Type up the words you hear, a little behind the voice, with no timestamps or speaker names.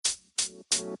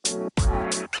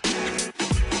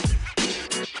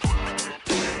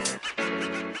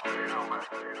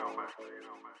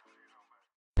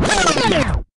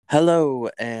Hello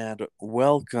and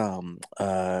welcome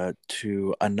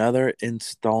to another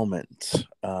installment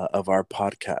of our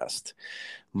podcast.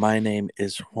 My name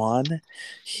is Juan,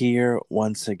 here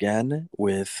once again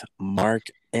with Mark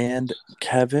and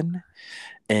Kevin,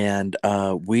 and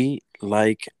we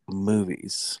like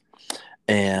movies.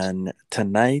 And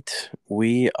tonight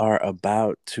we are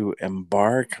about to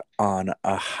embark on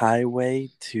a highway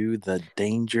to the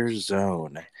danger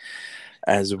zone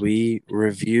as we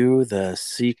review the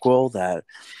sequel that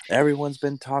everyone's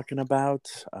been talking about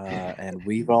and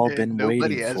we've all been Nobody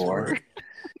waiting has for. word.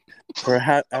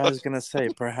 Perhaps I was gonna say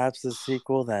perhaps the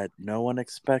sequel that no one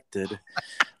expected,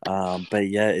 but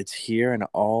yet it's here in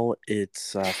all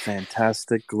its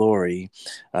fantastic glory.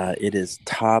 It is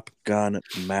Top Gun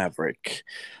Maverick.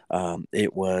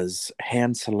 It was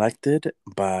hand selected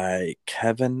by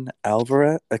Kevin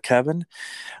Alvarez. Kevin,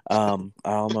 I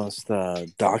almost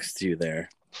doxed you there,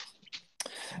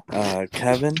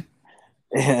 Kevin,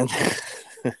 and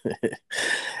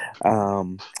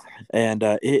um,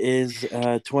 it is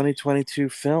a 2022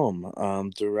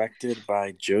 film directed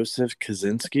by Joseph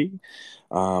Kosinski,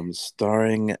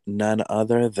 starring none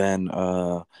other than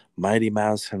Mighty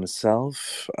Mouse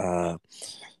himself.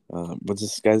 What's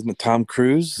this guy's name? Tom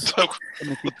Cruise.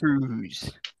 Timothy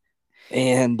Cruz.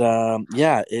 And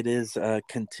it is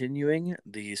continuing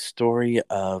the story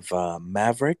of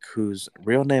Maverick, whose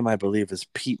real name I believe is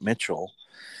Pete Mitchell.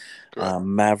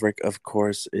 Maverick, of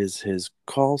course, is his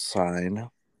call sign,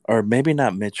 or maybe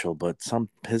not Mitchell, but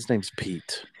his name's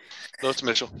Pete. No, it's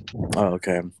Mitchell. Oh,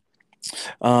 okay.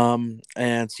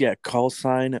 Call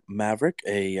sign Maverick,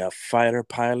 a fighter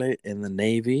pilot in the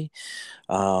Navy.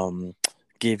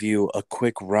 Give you a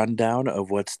quick rundown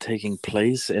of what's taking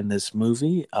place in this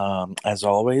movie. As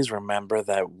always, remember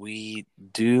that we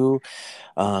do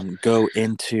go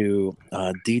into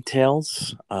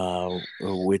details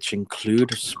which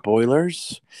include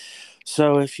spoilers.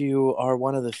 So if you are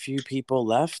one of the few people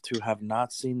left who have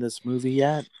not seen this movie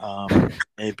yet,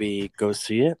 maybe go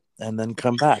see it and then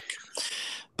come back.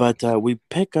 But we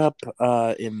pick up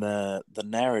in the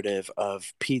narrative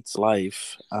of Pete's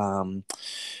life.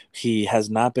 He has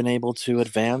not been able to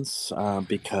advance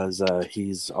because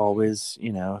he's always,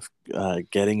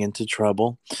 getting into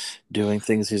trouble, doing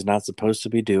things he's not supposed to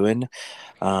be doing.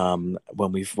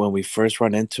 When we first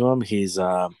run into him, he's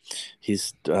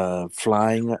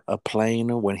flying a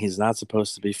plane when he's not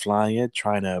supposed to be flying it,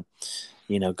 trying to,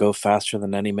 go faster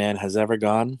than any man has ever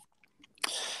gone.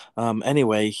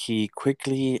 Anyway, he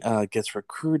quickly gets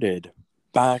recruited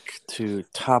back to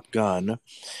Top Gun,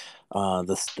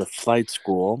 the flight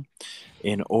school,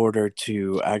 in order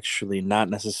to actually not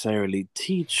necessarily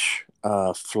teach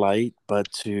flight,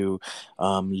 but to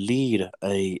lead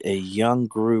a young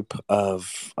group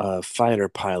of fighter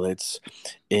pilots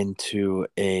into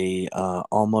a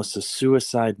almost a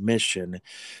suicide mission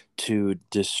to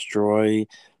destroy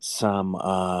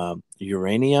some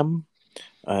uranium,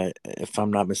 if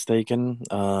I'm not mistaken,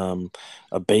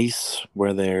 a base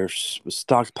where they're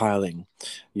stockpiling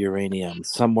uranium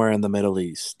somewhere in the Middle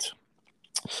East.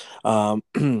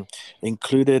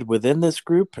 Included within this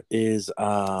group is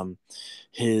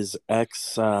his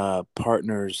ex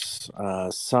partner's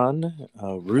son,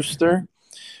 Rooster,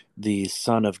 the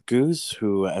son of Goose,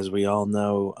 who, as we all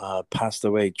know, passed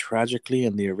away tragically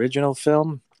in the original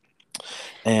film.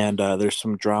 And there's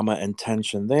some drama and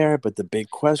tension there, but the big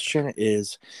question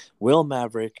is, will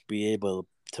Maverick be able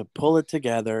to pull it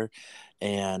together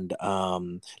and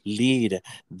lead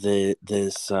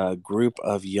this group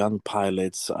of young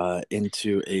pilots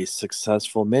into a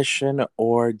successful mission,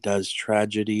 or does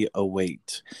tragedy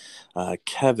await?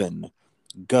 Kevin,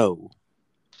 go.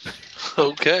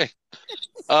 Okay.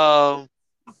 A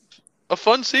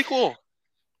fun sequel.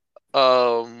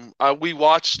 We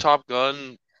watched Top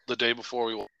Gun the day before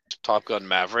we watched Top Gun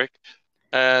Maverick,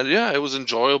 and yeah, it was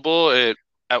enjoyable.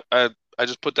 I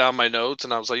just put down my notes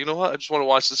and I was like, you know what? I just want to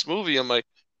watch this movie. I'm like,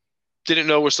 didn't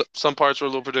know where some parts were a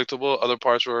little predictable, other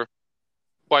parts were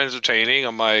quite entertaining.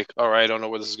 I'm like, all right, I don't know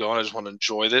where this is going. I just want to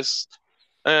enjoy this,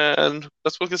 and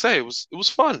that's what I can say. It was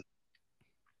fun.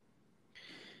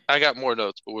 I got more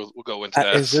notes, but we'll go into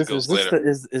that Is as it goes later.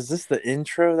 is this the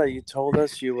intro that you told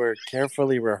us you were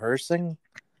carefully rehearsing?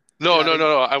 No.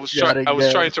 I was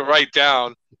trying to write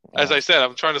down. As Oh, I said,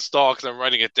 I'm trying to stall because I'm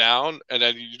writing it down, and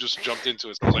then you just jumped into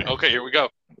it. So I was like, okay, here we go.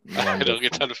 I don't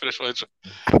get time to finish my intro.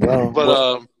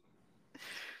 But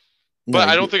no,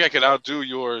 I don't think I can outdo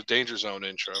your Danger Zone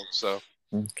intro. So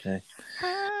okay.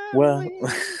 Well,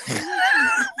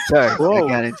 Sorry, I whoa,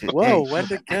 got into it. whoa! Hey, When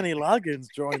did Kenny Loggins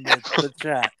join the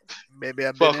chat? maybe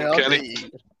I've been here Welcome, all Kenny. day.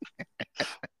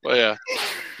 But yeah,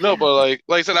 no, but like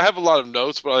I said, I have a lot of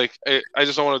notes, but like I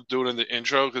just don't want to do it in the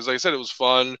intro because, like I said, it was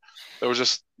fun. There was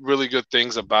just really good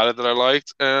things about it that I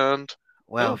liked, and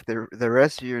Well, yeah, if the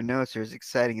rest of your notes are as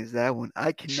exciting as that one,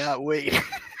 I cannot wait.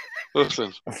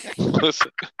 listen,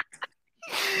 listen.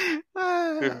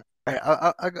 All Yeah. right,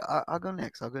 I'll go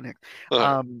next. I'll go next. All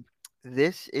right.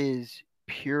 This is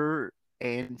pure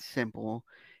and simple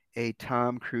a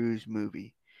Tom Cruise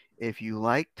movie. If you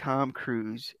like Tom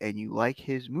Cruise and you like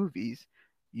his movies,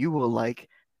 you will like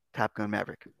Top Gun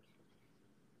Maverick.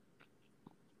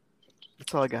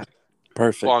 That's all I got.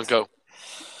 Perfect. Go.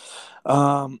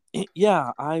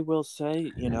 Yeah, I will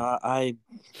say, I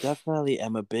definitely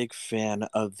am a big fan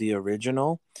of the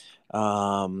original.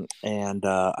 And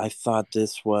I thought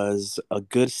this was a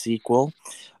good sequel.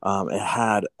 It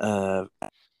had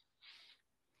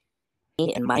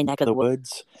in my neck of the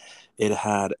woods, it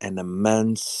had an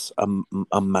immense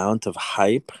amount of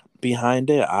hype behind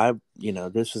it.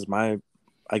 This is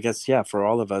I guess, yeah, for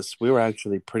all of us, we were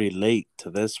actually pretty late to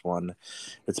this one.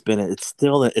 It's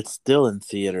still in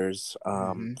theaters.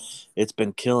 Hmm. It's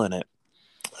been killing it.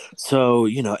 So,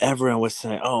 everyone was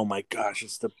saying, "Oh my gosh,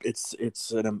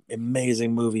 it's an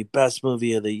amazing movie, best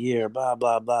movie of the year, blah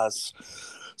blah blah."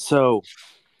 So,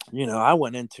 I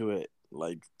went into it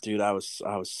like, dude, I was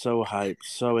so hyped,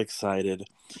 so excited,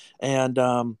 and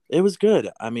it was good.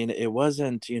 I mean, it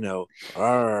wasn't,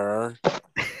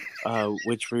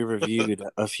 which we reviewed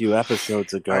a few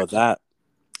episodes All ago. right.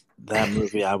 That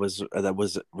movie, that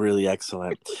was really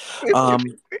excellent. Wait, wait, Um,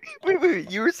 wait.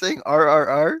 You were saying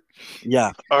RRR?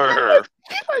 yeah. Arr.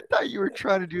 I thought you were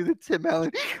trying to do the Tim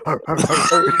Allen. R, R, R,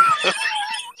 R.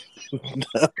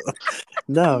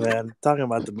 No, man, talking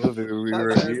about the movie we My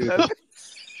bad, reviewed. my bad.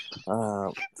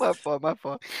 Uh, My fault, my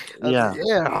fault. I was like,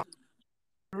 yeah.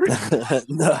 yeah.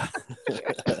 No.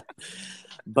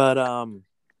 But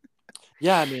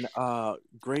yeah, I mean,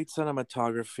 great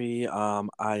cinematography.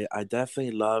 I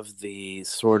definitely love the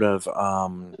sort of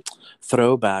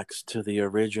throwbacks to the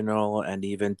original and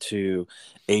even to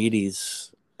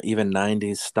 80s, even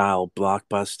 90s style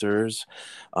blockbusters.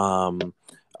 Um,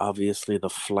 Obviously, the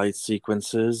flight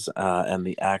sequences and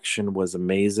the action was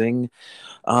amazing.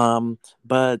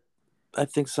 But I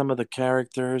think some of the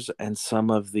characters and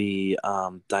some of the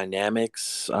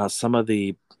dynamics, some of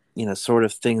the sort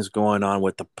of things going on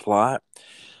with the plot,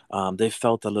 they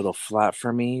felt a little flat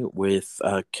for me with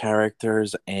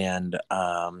characters and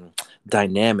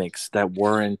dynamics that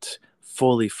weren't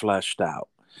fully fleshed out.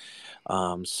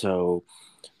 So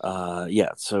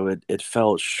yeah, so it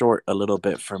fell short a little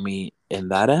bit for me in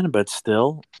that end, but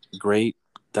still great.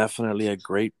 Definitely a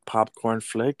great popcorn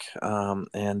flick,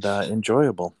 and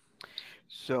enjoyable.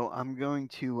 So I'm going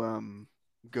to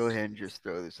go ahead and just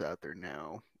throw this out there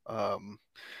now.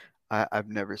 I've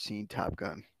never seen Top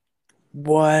Gun.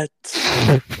 What?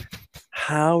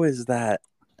 How is that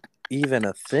even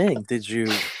a thing? Did you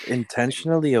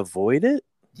intentionally avoid it?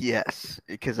 Yes,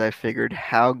 because I figured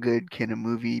how good can a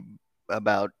movie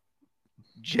about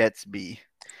jets be?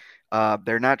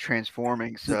 They're not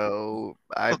transforming, so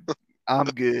I'm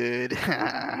good.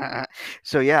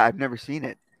 So yeah, I've never seen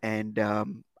it, and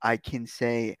I can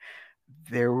say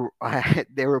there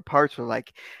were parts where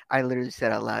like I literally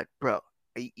said out loud, bro,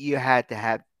 you had to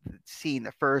have seen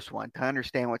the first one to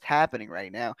understand what's happening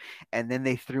right now. And then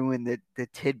they threw in the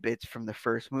tidbits from the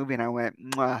first movie, and I went,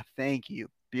 mwah, thank you,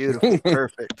 beautiful,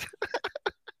 perfect.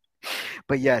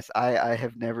 But yes, I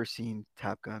have never seen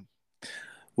Top Gun.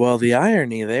 Well, the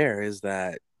irony there is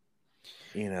that,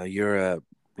 you're a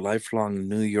lifelong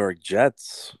New York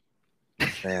Jets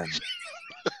fan.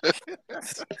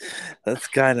 That's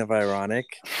kind of ironic,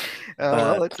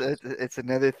 Well, but it's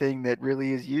another thing that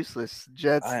really is useless.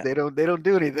 Jets, I they don't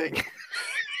do anything.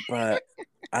 but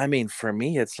I mean, for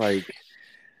me it's like,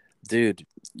 dude,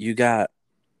 you got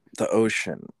the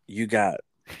ocean, you got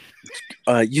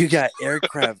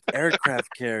aircraft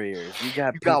carriers, you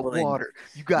got You got people in water,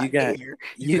 you got you got air, you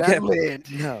you got got land.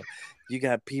 no you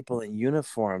got people in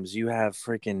uniforms, you have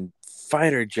freaking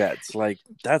fighter jets. Like,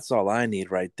 that's all I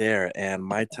need right there, and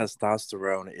my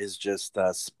testosterone is just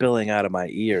spilling out of my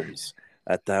ears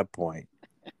at that point.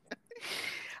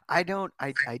 I don't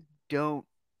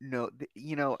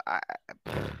know.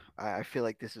 I feel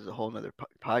like this is a whole nother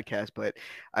podcast, but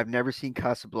I've never seen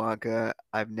Casablanca.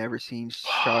 I've never seen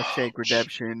Shawshank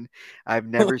Redemption. I've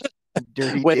never seen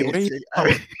Dirty Wait, where you Dancing.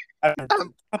 oh, I mean,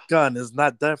 Top Gun is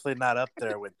not definitely not up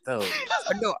there with those.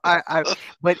 No,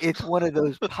 but it's one of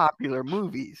those popular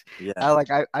movies. Yeah.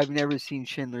 I've never seen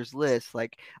Schindler's List.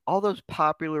 Like all those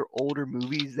popular older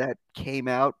movies that came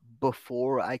out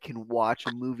before I can watch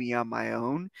a movie on my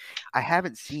own, I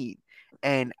haven't seen.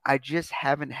 And I just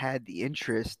haven't had the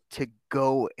interest to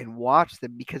go and watch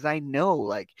them because I know,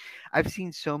 like, I've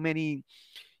seen so many,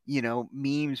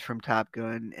 memes from Top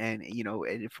Gun and,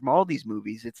 and from all these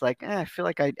movies. It's like, I feel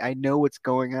like I know what's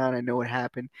going on. I know what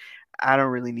happened. I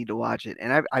don't really need to watch it.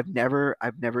 And I've never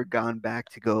gone back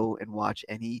to go and watch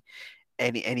any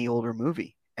older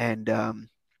movie. And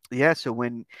yeah, so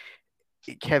when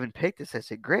Kevin picked this, I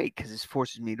said, great, because this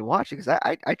forces me to watch it. Because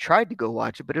I tried to go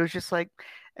watch it, but it was just like,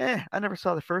 I never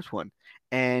saw the first one.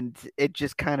 And it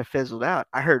just kind of fizzled out.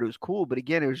 I heard it was cool, but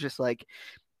again, it was just like,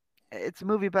 it's a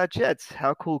movie about jets.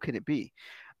 How cool can it be?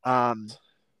 Um,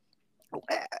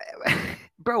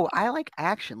 bro, I like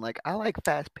action. Like I like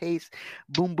fast pace,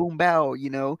 boom boom bow.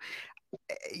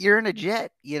 You're in a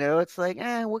jet. It's like,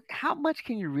 how much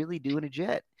can you really do in a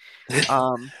jet?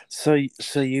 Um, So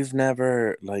you've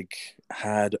never like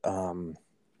had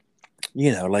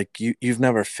like you've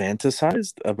never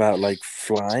fantasized about like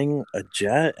flying a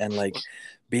jet and like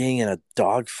being in a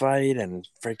dogfight and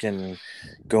freaking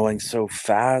going so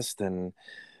fast, and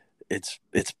it's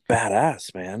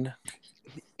badass, man.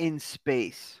 in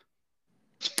space,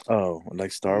 Oh,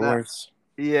 like Star not Wars?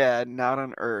 yeah, not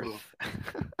on Mm, Earth.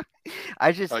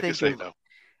 I just I can think say of no.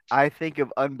 I think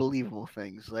of unbelievable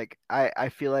things. Like I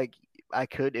feel like I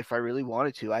could, if I really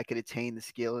wanted to, I could attain the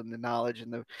skill and the knowledge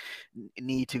and the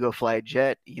need to go fly a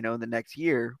jet, in the next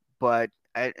year. But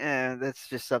that's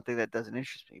just something that doesn't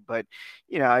interest me. But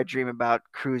I dream about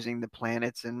cruising the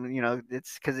planets, and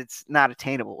it's because it's not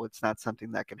attainable. It's not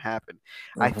something that can happen.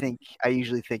 Mhm. I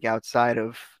usually think outside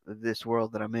of this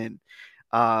world that I'm in.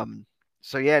 Um,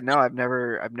 so yeah, no, I've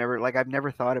never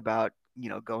thought about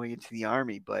going into the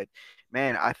army, but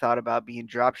man, I thought about being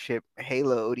dropship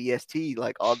Halo ODST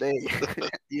like all day.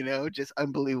 Just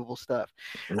unbelievable stuff.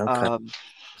 Okay. Um,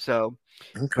 so,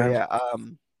 but Okay. yeah,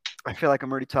 I feel like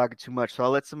I'm already talking too much, so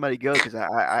I'll let somebody go because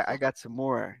I got some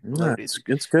more No, loaded.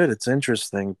 it's good. It's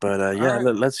interesting, but All yeah,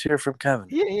 right, let's hear from Kevin.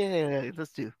 yeah, yeah, yeah, yeah,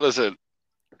 let's do. Listen,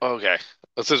 okay.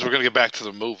 Since we're gonna get back to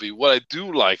the movie, what I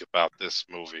do like about this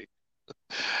movie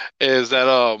is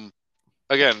that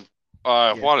again,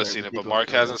 Yeah, Juan has sorry, we seen it, did but go Mark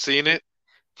through all that. hasn't seen it.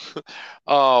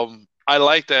 I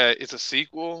like that it's a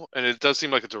sequel, and it does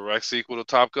seem like a direct sequel to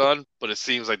Top Gun, but it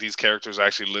seems like these characters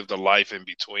actually lived a life in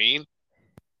between.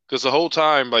 Because the whole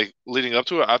time, like leading up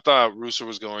to it, I thought Rooster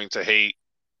was going to hate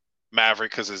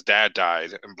Maverick because his dad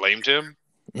died and blamed him.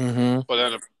 Mm-hmm.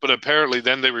 But apparently,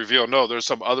 then they reveal no, there's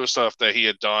some other stuff that he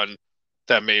had done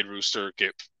that made Rooster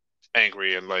get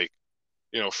angry and like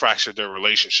fractured their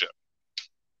relationship.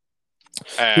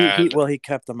 He And well, he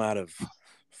kept them out of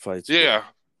fights for. yeah,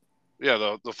 yeah,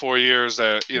 the 4 years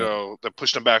that Yeah. that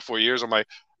pushed him back 4 years. I'm like,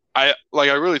 I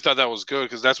really thought that was good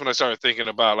because that's when I started thinking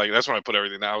about like that's when I put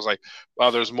everything down. I was like,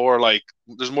 wow, there's more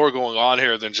going on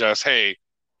here than just hey,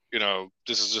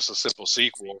 this is just a simple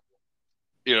sequel.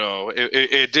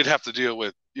 It did have to deal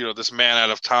with this man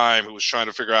out of time who was trying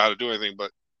to figure out how to do anything,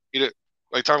 but he did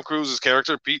like Tom Cruise's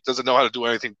character Pete doesn't know how to do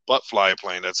anything but fly a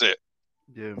plane. That's it.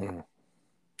 Yeah, Mm.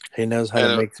 He knows how to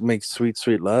And make sweet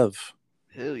sweet love.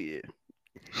 hell yeah.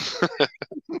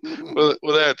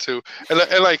 with that too, and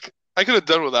like I could have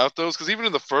done without those because even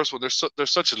in the first one,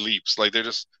 there's such leaps. Like they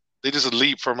just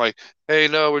leap from like, hey,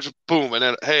 no, we're just boom, and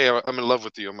then hey, I'm in love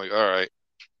with you. I'm like, all right.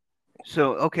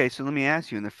 So okay, so let me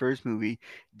ask you: in the first movie,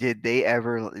 did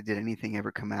anything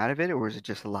ever come out of it, or was it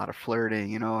just a lot of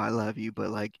flirting? I love you, but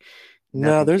like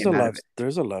No, nothing came out of it.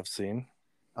 there's a love scene.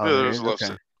 Oh, Yeah, there there's is. a love Okay.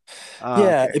 scene.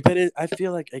 Yeah, Okay. but I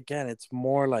feel like again, it's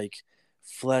more like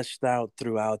fleshed out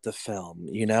throughout the film,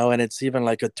 and it's even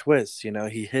like a twist.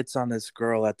 He hits on this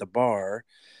girl at the bar.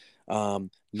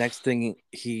 Next scene,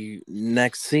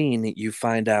 you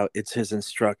find out it's his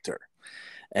instructor,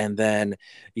 and then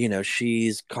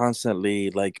she's constantly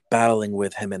like battling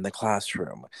with him in the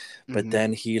classroom, but Hmm.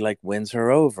 then he like wins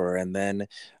her over, and then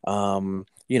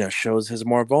shows his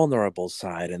more vulnerable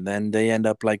side, and then they end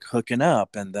up like hooking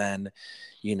up, and then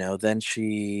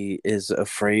she is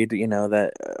afraid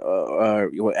that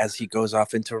as he goes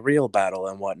off into real battle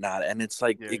and whatnot, and it's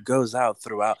like Yeah. it goes out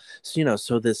throughout.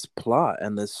 So this plot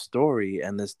and this story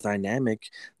and this dynamic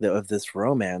of this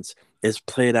romance is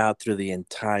played out through the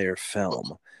entire But,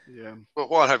 film. Yeah. but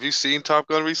Juan, have you seen Top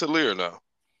Gun recently or no?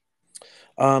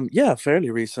 Yeah, fairly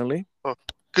recently.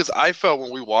 Because I felt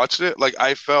when we watched it, like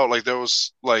I felt like there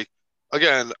was like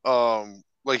again,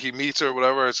 like he meets her or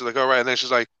whatever. It's like all right, and then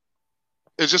she's like,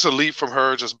 it's just a leap from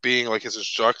her just being like his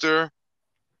instructor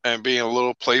and being a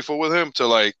little playful with him to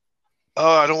like,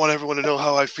 oh, I don't want everyone to know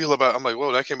how I feel about. I'm like,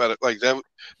 whoa, that came out of like that.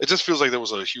 It just feels like there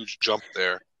was a huge jump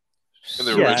there in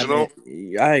the Yeah, I original.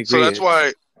 mean, I So agree. that's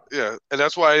why, yeah, and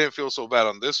that's why I didn't feel so bad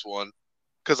on this one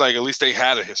because like at least they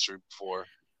had a history before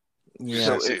you just Yeah.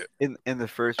 didn't So see it. in the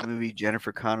first movie,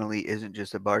 Jennifer Connelly isn't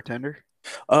just a bartender.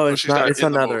 Oh, Oh, it's she's not. not It's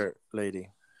in the movie. another lady.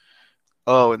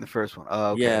 Oh, in the first one.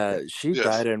 Oh, okay, okay. Yeah, she Yes.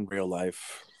 died in real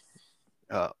life.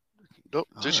 Oh, No,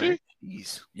 all did right. she?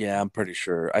 Jeez. Yeah, I'm pretty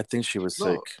sure. I think she was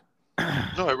No, sick.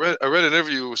 no. I read an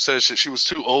interview which says she was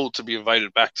too old to be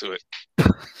invited back to it.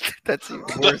 That's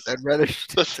even worse. I'd rather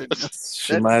to know.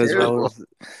 She That's might as well terrible. have.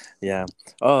 Yeah.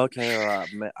 Oh, okay.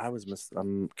 I was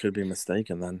could be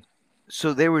mistaken then.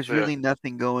 So there was Yeah. really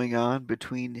nothing going on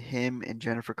between him and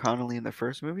Jennifer Connelly in the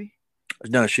first movie?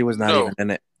 No, she was not No. even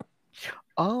in it.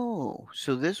 Oh,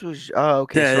 so this was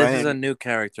okay, Yeah, so this I is a didn't new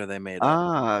character they made up.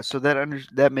 so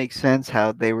that makes sense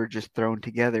how they were just thrown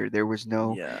together. There was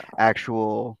no Yeah.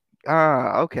 actual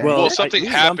okay. Well, Well, That's something sweet.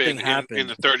 something happened in happened,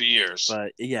 the 30 years.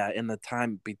 but yeah, in the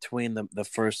time between the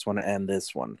first one and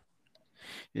this one.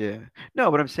 Yeah.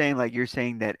 No, but I'm saying like you're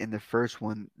saying that in the first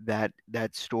one that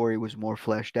story was more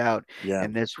fleshed out, Yeah.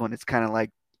 and this one it's kind of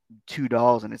like two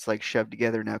dolls and it's like shoved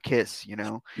together now kiss, you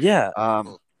know. Yeah,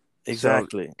 Um so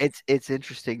exactly. it's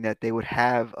interesting that they would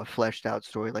have a fleshed out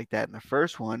story like that in the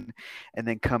first one and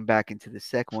then come back into the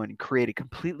second one and create a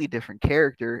completely different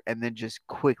character and then just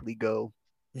quickly go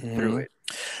through Hmm. it.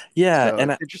 Yeah, So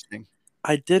and it's interesting.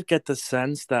 I did get the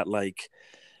sense that like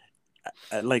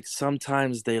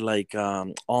sometimes they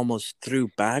almost threw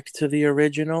back to the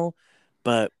original,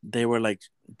 but they were like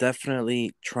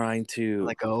definitely trying to,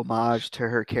 Like a homage to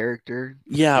her character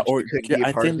yeah, since she couldn't be a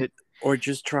I part of think, it. or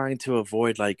just trying to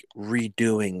avoid like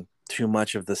redoing too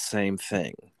much of the same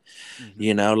thing. Hmm.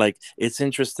 You know, like it's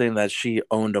interesting that she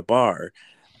owned a bar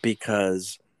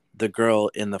because the girl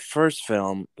in the first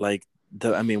film, like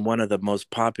I mean, one of the most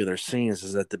popular scenes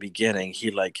is at the beginning.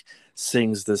 He like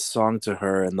sings this song to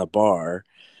her in the bar,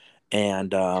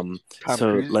 and Tom so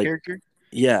Cruise's like, character,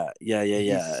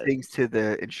 he yeah, sings to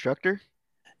the instructor.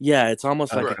 yeah. It's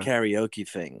almost like a Okay. Right. karaoke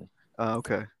thing,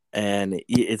 Okay. and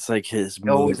it's like his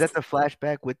Oh, is move. that the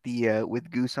flashback with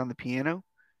Goose on the piano?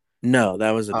 No,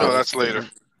 that was a Oh, No, different that's that's later. thing.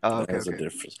 different. Oh, That okay, was a okay.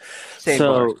 difference. Same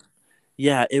bar. So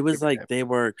yeah, it was Same like tab. they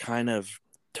were kind of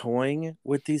toying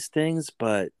with these things,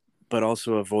 but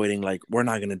also avoiding like we're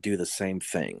not going to do the same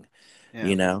thing,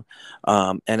 Yeah. you know.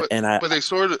 And But and I but they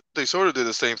sort of did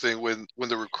the same thing when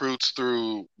the recruits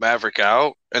threw Maverick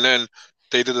out, and then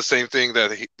they did the same thing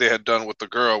that they had done with the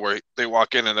girl, where they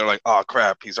walk in and they're like, "Oh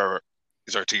crap, he's our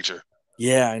teacher."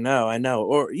 yeah, I know.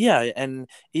 Or yeah, and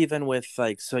even with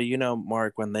like so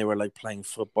Mark, when they were like playing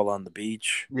football on the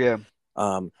beach, Yeah.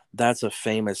 that's a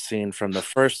famous scene from the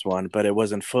first one, but it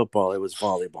wasn't football, it was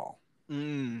volleyball.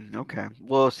 Okay.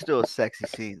 Well, it's still a sexy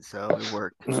scene, so it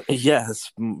worked.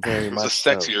 Yes, very It was a much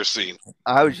so. sexier scene.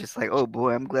 I was just like, oh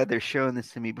boy, I'm glad they're showing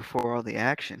this to me before all the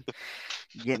action,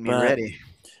 getting me But ready.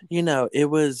 it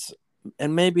was,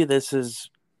 and maybe this is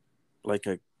like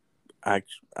a act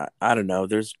I don't know,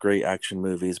 there's great action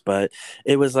movies, but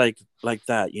it was like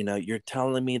that. You're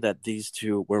telling me that these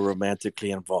two were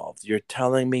romantically involved. You're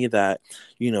telling me that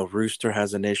Rooster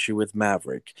has an issue with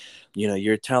Maverick.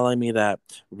 You're telling me that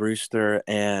Rooster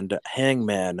and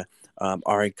Hangman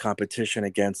are in competition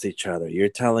against each other. You're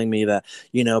telling me that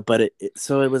but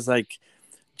so it was like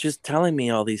just telling me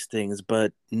all these things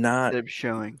but not Instead of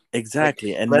showing, like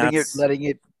exactly, and not letting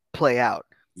it play out.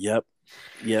 yep,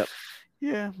 yep.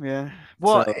 Yeah, yeah.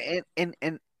 Well, So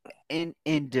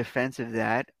in defense of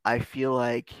that, I feel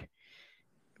like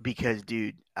because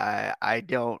dude, I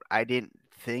didn't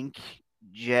think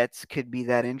jets could be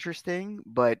that interesting,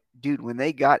 but dude, when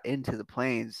they got into the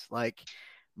planes, like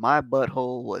my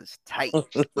butthole was tight.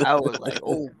 I was like,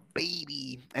 "Oh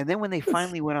baby." And then when they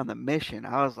finally went on the mission,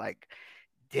 I was like,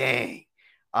 "Dang."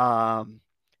 Um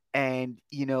and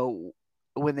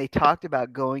when they talked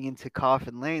about going into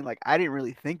Coffin Lane, like I didn't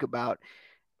really think about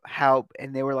how,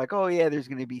 and they were like, "Oh yeah, there's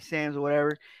gonna be Sam's or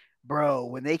whatever." Bro,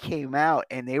 when they came out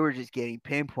and they were just getting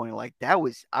pinpointed, like that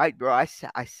was bro. I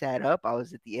sat up. I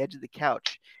was at the edge of the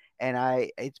couch, and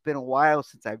it's been a while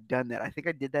since I've done that. I think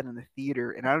I did that in the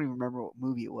theater, and I don't even remember what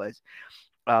movie it was.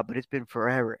 But it's been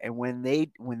forever. And when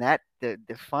that the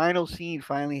final scene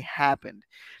finally happened,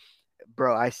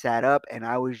 bro, I sat up and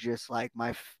I was just like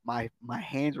my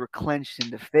hands were clenched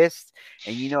into fists,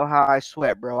 and you know how I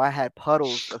sweat, bro. I had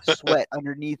puddles of sweat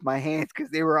underneath my hands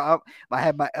because they were up. I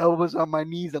had my elbows on my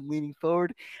knees. I'm leaning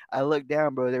forward. I looked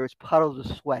down, bro. There was puddles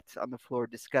of sweat on the floor.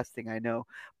 Disgusting, I know,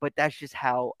 but that's just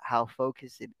how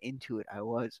focused and into it I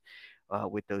was.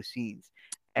 with those scenes,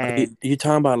 Are you, and you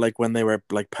talking about like when they were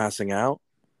like passing out,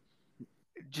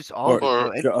 just all of or it, bro.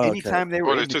 or And okay, anytime they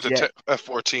were or they in the took the jet,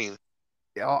 F-14.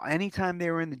 anytime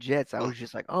they were in the jets, I Uh, was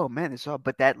just like, oh man, this all.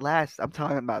 But that last, I'm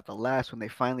talking about the last when they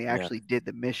finally yeah, actually did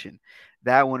the mission.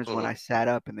 That one is when uh, I sat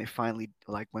up and they finally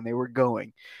like when they were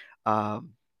going.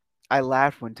 Um, I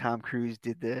laughed when Tom Cruise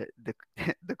did the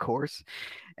the course,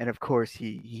 and of course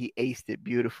he aced it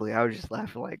beautifully. I was just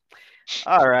laughing like,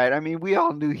 all right. I mean, we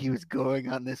all knew he was going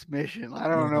on this mission. I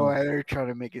don't know hmm why they're trying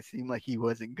to make it seem like he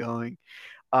wasn't going.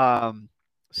 Um,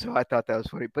 so I thought that was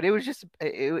funny, but it was just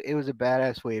it was a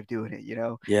badass way of doing it.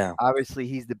 yeah, Obviously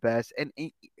he's the best, and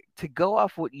to go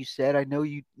off what you said, I know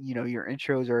your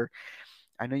intros are.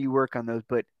 I know you work on those,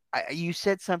 but you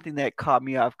said something that caught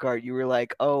me off guard. You were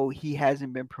like, "Oh, he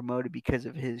hasn't been promoted because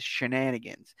of his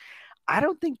shenanigans." I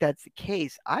don't think that's the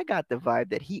case. I got the vibe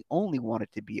that he only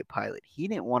wanted to be a pilot. He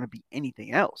didn't want to be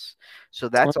anything else. So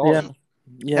well, yeah,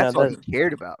 yeah, that's all that he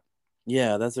cared about.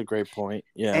 yeah, that's a great point.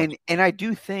 Yeah, And I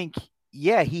do think,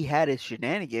 yeah, he had his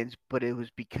shenanigans, but it was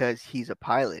because he's a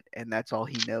pilot and that's all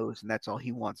he knows and that's all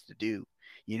he wants to do.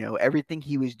 Everything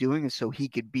he was doing is so he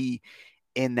could be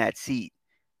in that seat,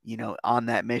 on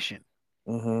that mission.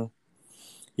 hmm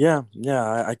yeah,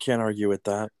 yeah. I can't argue with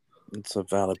that. It's a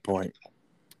valid point.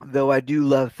 Though I do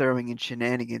love throwing in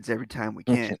shenanigans every time we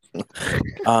can.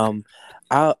 um,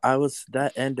 I was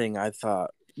that ending. I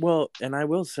thought, well, and I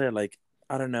will say, like,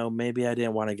 I don't know, maybe I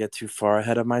didn't want to get too far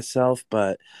ahead of myself,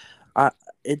 but I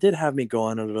it did have me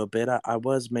going a little bit. I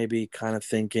was maybe kind of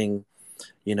thinking,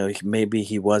 maybe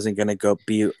he wasn't gonna go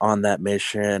be on that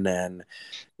mission, and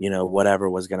whatever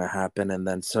was gonna happen, and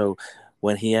then so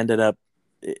when he ended up,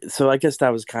 so I guess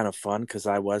that was kind of fun because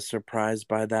I was surprised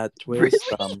by that twist.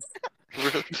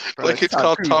 Really? Bro, like it's it's Tom called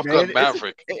Cruise, Top man. Gun It's a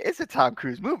Maverick. it's a Tom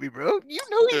Cruise movie, bro. You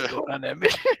know he's Yeah. going on that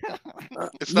mission.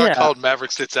 It's not Yeah, called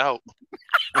Maverick Sits Out.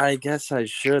 I guess I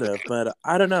should have, but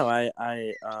I don't know. I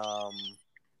I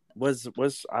was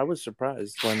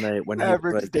surprised when he was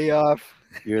Maverick's like, day off.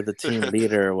 "You're the team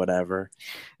leader" or whatever.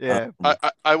 Yeah.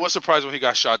 I was surprised when he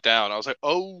got shot down. I was like,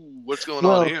 oh, what's going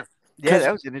on Well, here? Yeah, because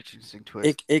that was an interesting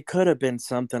twist. it could have been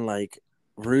something like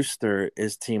Rooster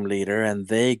is team leader and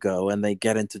they go and they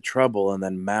get into trouble and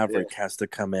then Yeah. Maverick has to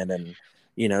come in and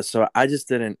so I just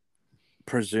didn't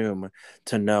presume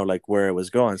to know like where it was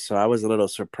going. So I was a little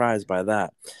surprised by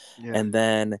that. Yeah. And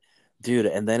then dude,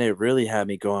 and then it really had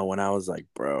me going when I was like,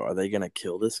 bro, are they gonna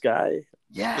kill this guy?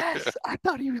 Yes. I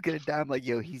thought he was gonna die. I'm like,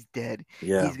 yo, he's dead.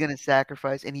 Yeah. He's gonna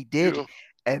sacrifice, and he You did. know,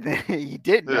 And then he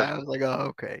didn't. yeah. I was like, oh,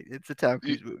 okay. It's a Tom You,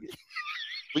 Cruise movie.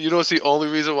 but you know, it's the only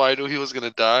reason why I knew he was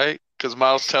gonna die because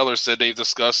Miles Teller said they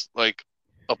discussed like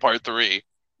a part three,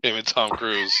 him and Tom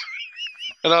Cruise,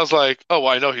 and I was like, oh,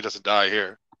 well, I know he doesn't die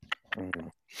here.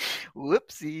 Mhm.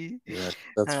 Whoopsie. Yeah,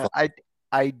 that's Uh, fun. I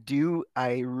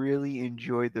I really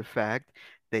enjoyed the fact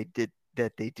they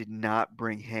did not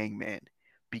bring Hangman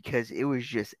because it was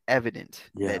just evident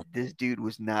Yeah. that this dude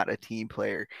was not a team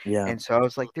player. Yeah. And so I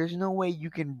was like, there's no way you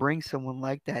can bring someone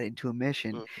like that into a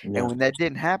mission. Uh, And Yeah. when that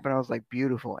didn't happen, I was like,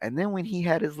 beautiful. And then when he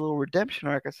had his little redemption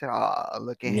arc, I said, oh,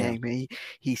 look at Yeah. Hangman.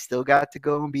 He still got to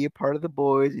go and be a part of the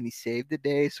boys and he saved the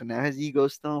day. So now his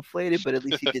ego's still inflated, but at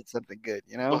least he did something good,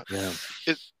 you know? But Yeah.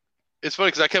 it it's funny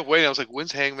because I kept waiting. I was like,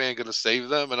 when's Hangman gonna save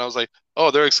them? And I was like,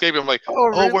 oh, they're escaping. I'm like, Oh,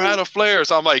 oh, we're really? out of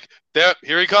flares. I'm like, there,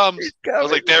 here he comes. He's I was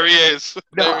coming. like, there he is,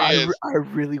 No, there he is. I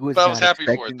really was But I was not happy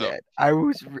for it expecting though. that. I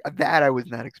was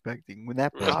not expecting. When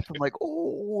that popped, I'm like,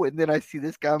 "Oh," and then I see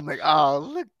this guy, I'm like, "Oh,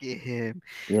 look at him."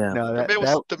 Yeah. No, The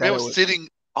man that was was sitting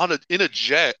on a in a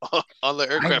jet on the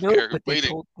I aircraft know, carrier but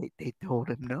waiting. they told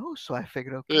him no, so I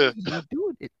figured, okay, Yeah, he ain't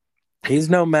doing it. He's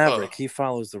no uh, Maverick. He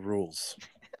follows the rules.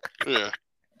 yeah,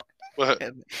 but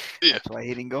And yeah, that's why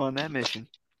he didn't go on that mission.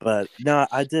 But no,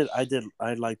 I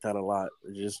like that a lot.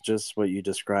 Just what you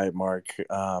described, Mark.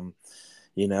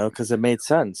 Because it made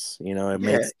sense. It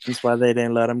made Yeah, sense why they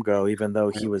didn't let him go, even though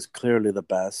he was clearly the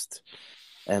best.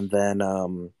 And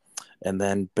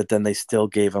but then they still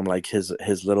gave him like his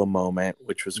little moment,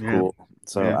 which was yeah, cool.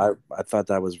 So yeah. I thought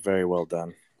that was very well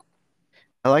done.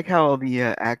 I like how all the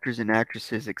actors and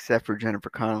actresses, except for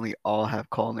Jennifer Connelly, all have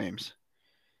call names.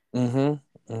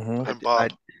 Mm-hmm. Mm-hmm. and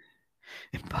Bob.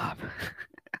 And Bob.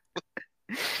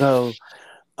 So,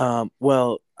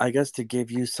 well, I guess to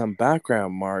give you some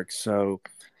background, Mark. So,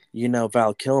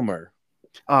 Val Kilmer.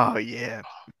 Oh yeah,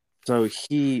 So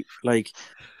he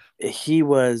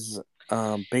was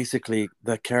basically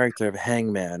the character of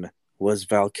Hangman was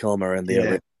Val Kilmer in the yeah,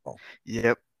 original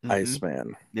yep. Hmm.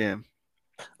 Iceman. Yeah.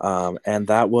 And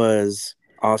that was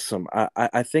awesome.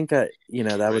 I think that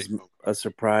that Great was movie. a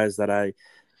surprise that I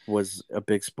was a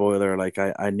big spoiler. Like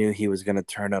I knew he was gonna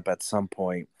turn up at some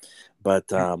point,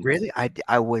 but Really,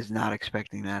 I was not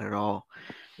expecting that at all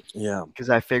yeah, because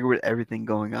I figured with everything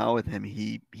going on with him,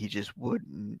 he just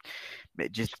wouldn't,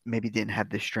 just maybe didn't have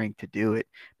the strength to do it.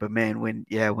 But man, when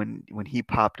he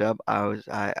popped up,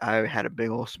 I had a big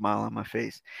old smile on my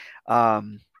face.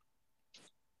 Um,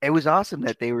 it was awesome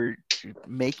that they were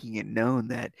making it known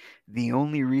that the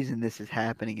only reason this is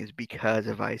happening is because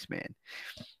of Iceman.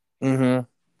 mm-hmm,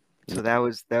 So that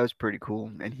was pretty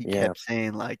cool. And he yeah, kept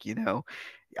saying like,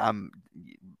 um,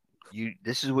 you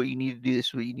this is what you need to do. This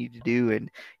is what you need to do. And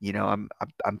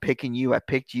I'm picking you. I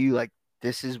picked you. Like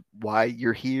this is why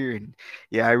you're here. And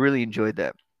yeah, I really enjoyed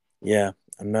that. yeah.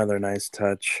 Another nice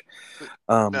touch.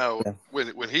 Now, Yeah.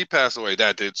 when he passed away,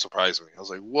 that did surprise me. I was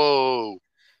like, whoa.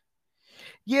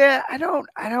 Yeah, I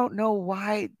don't know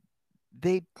why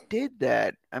they did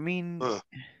that. I mean, Ugh.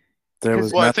 There because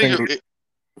was Well, I think nothing. it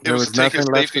There was to was take nothing his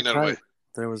left to safety net away. type.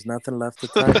 There was nothing left to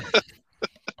type.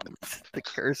 the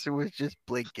cursor was just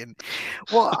blinking.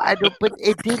 Well, I don't, but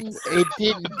it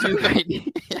didn't do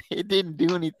any, it didn't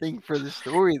do anything for the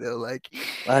story though. Like,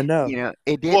 I know.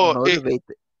 it didn't Well, motivate.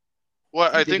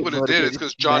 I Did think it what it did is motivate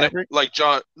because Maverick?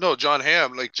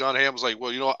 John Hamm was like,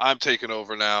 well, you know what, I'm taking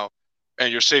over now,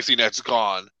 and your safety net's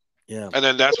gone, Yeah. and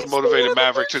then that's He what still motivated won the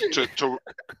Maverick mission.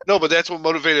 no, but that's what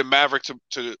motivated Maverick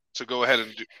to go ahead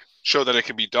and show that it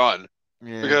can be done,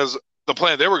 Yeah, because the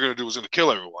plan they were going to do was going to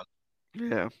kill everyone.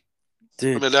 yeah.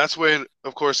 I Dude. mean, that's when,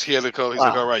 of course, he had to go. He's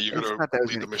like, Well, all right, you're it's going to not that I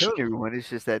was lead going the to kill mission. everyone. It's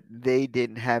just that they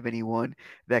didn't have anyone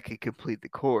that could complete the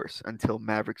course until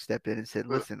Maverick stepped in and said,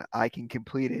 Uh, "Listen, I can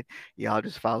complete it. Y'all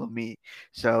just follow me."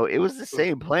 So it was the uh,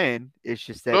 same plan. It's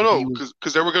just that no, he no, was.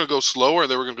 because they were going to go slower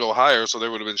and they were going to go higher, so they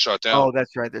would have been shot down. Oh,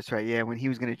 that's right. That's right. Yeah, when he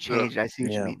was going to Yeah, change it, I see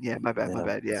what you Yeah. mean. Yeah, my bad. My Yeah.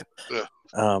 bad. Yeah. yeah.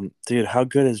 Dude, how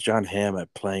good is John Hamm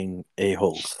at playing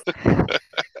a-holes?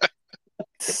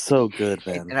 So good,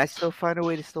 man. And I still find a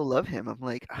way to still love him. I'm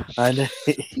like, I know.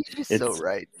 he's just so It's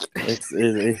right.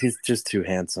 he's just too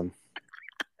handsome.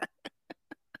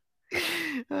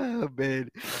 Oh man.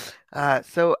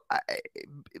 So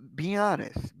be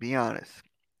honest. Be honest.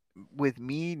 With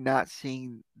me not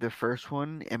seeing the first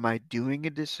one, am I doing a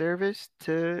disservice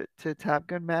to Top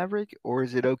Gun Maverick, or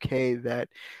is it okay that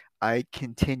I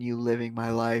continue living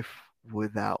my life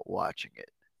without watching it?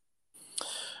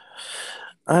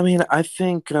 I mean, I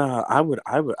think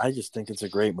I just think it's a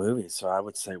great movie, so I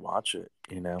would say watch it,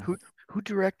 you know. Who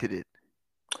directed it?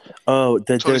 Oh,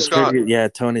 they did Tony a Scott. tribute. Yeah,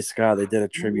 Tony Scott. They did a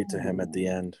tribute to him at the Ooh.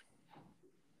 end.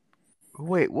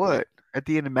 Wait, Yeah, what? At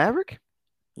the end of Maverick?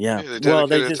 Yeah. yeah, they Well,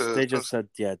 dedicated to. they just said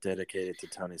yeah, dedicated to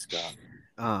Tony Scott.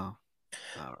 Oh,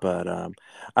 all right. But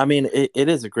I mean, it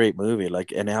is a great movie.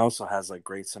 Like, and it also has like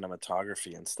great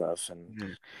cinematography and stuff, and Yeah.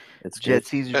 it's Jet good.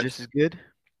 scenes are just as good.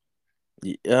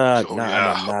 Oh No, I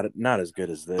yeah. mean not as good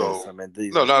as this. I So mean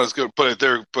these no, are not as good, but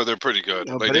they're pretty good.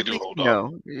 Like But they at do least hold up.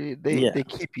 they yeah, they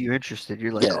keep you interested.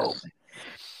 You're like, yeah, oh,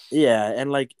 yeah,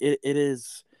 and like it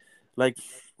is like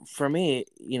for me,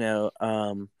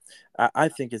 I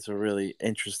think it's a really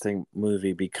interesting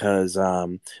movie because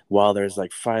while there's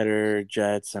like fighter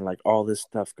jets and like all this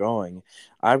stuff going,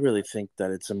 I really think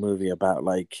that it's a movie about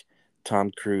like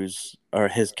Tom Cruise or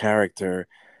his character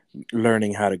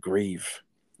learning how to grieve,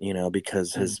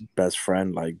 because his mm, best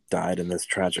friend like died in this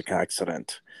tragic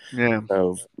accident. yeah.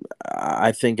 So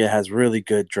I think it has really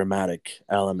good dramatic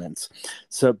elements.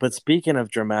 So, but speaking of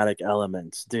dramatic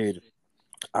elements, dude,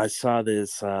 I saw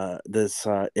this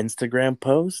Instagram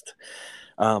post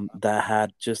that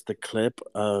had just a clip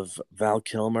of Val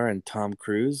Kilmer and Tom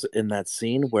Cruise in that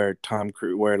scene where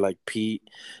where like Pete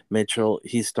Mitchell,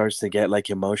 he starts to get like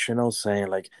emotional, saying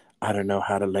like, "I don't know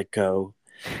how to let go."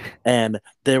 And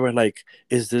they were like,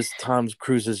 "Is this Tom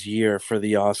Cruise's year for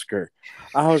the Oscar?"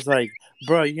 I was like,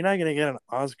 "Bro, you're not gonna get an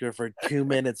Oscar for 2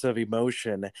 minutes of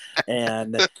emotion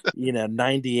and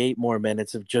 98 more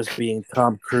minutes of just being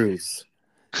Tom Cruise.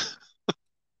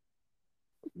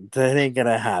 That ain't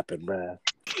gonna happen, bro."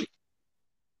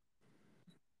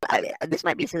 This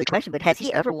might be a silly question, but has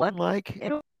he ever won like?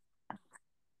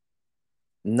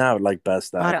 Not like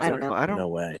best I don't actor, know. I don't. no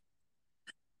way.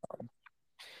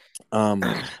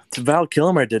 Um, Val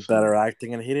Kilmer did better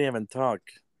acting, and he didn't even talk.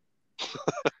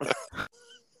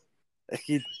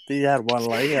 He had one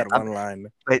line. He had Um, one line.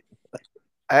 but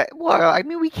well, I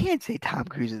mean, we can't say Tom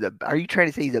Cruise is a. Are you trying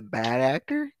to say he's a bad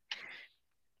actor,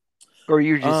 or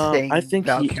you're just saying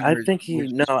Val I Kilmer think he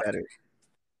was just no better?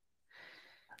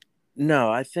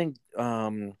 no I think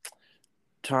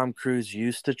Tom Cruise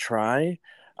used to try.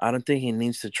 I don't think he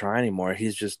needs to try anymore.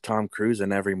 He's just Tom Cruise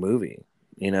in every movie.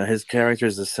 His character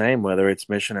is the same, whether it's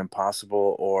Mission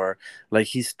Impossible or like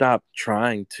he stopped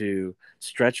trying to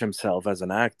stretch himself as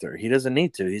an actor. He doesn't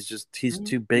need to. He's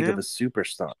too big Yeah, of a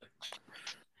superstar.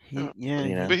 Yeah.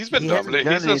 You But know. he's been he hasn't nominated.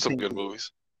 done He's done some anything. good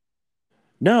movies.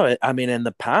 No, I mean in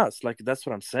the past, like that's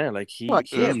what I'm saying. Like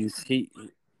Fuck yeah.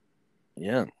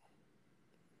 yeah,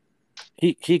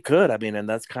 he could. I mean, and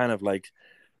that's kind of like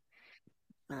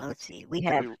Let's see. We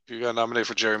have. You got nominated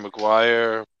for Jerry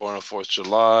Maguire, Born on 4th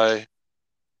July,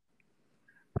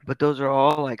 But those are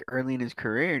all like early in his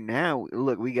career. Now,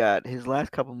 look, we got his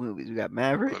last couple movies. We got in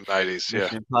Maverick, the 90s. Yeah.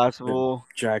 Mission Impossible,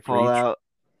 Jack Reach. Fallout,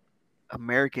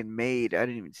 American Made. I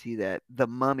didn't even see that. The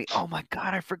Mummy. Oh my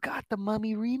God, I forgot the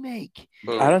Mummy remake.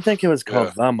 I don't think it was Yeah.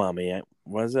 called The Mummy.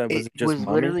 Was it? Was It it just was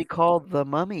Mummy? literally called The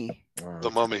Mummy. Oh, The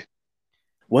okay. Mummy.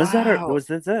 Wow. Was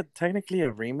that technically a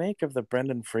remake of the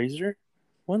Brendan Fraser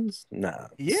ones? No,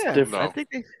 it's Yeah, different. I No. think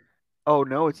they. Oh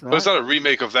no, it's But it's not. not a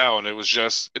remake of that one. It was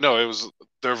just no. It was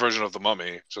their version of the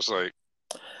Mummy. Just like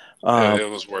Um, it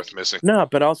was worth missing. no,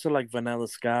 but also like Vanilla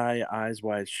Sky, Eyes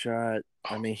Wide Shut.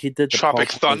 I mean, he did the Paul Tropic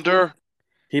Thunder.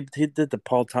 He did the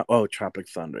Paul Thomas. Oh, Tropic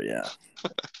Thunder. Yeah,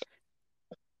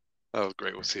 That was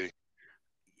great. Was he?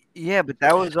 Yeah, but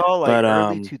that was all like but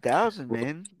early 2000,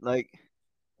 man. Like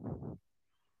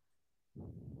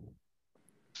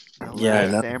The yeah, I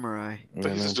Last Yeah. know. Samurai, I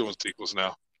But he's know. just doing sequels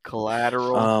now.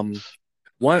 Collateral.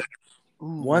 One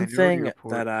Ooh, one Minority thing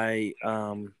Report. that I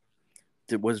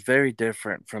that was very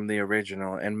different from the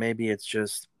original, and maybe it's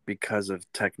just because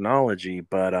of technology,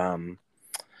 but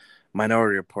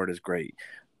Minority Report is great,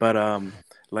 but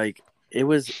like it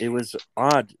was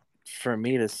odd for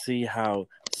me to see how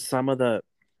some of the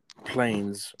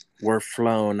planes were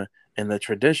flown in the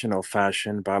traditional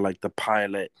fashion by like the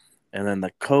pilot and then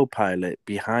the co-pilot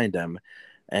behind him,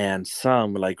 and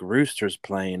some like Rooster's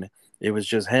plane, it was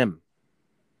just him.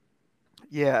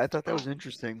 Yeah, I thought that Oh, was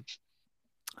interesting.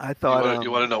 I you thought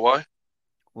want to know why?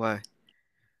 why?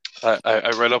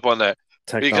 I read up on that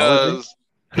Technology. because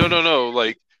no,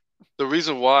 like the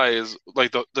reason why is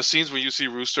like the scenes when you see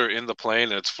Rooster in the plane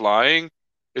and it's flying,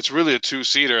 it's really a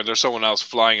two-seater and there's someone else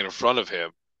flying in front of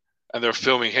him and they're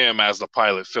filming him as the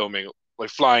pilot filming like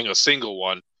flying a single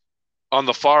one. On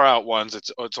the far out ones,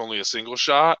 it's only a single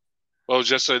shot. Well,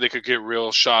 just so they could get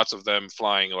real shots of them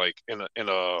flying like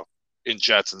in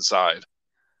jets inside.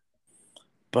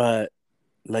 But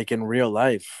like in real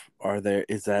life,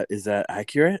 is that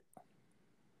accurate?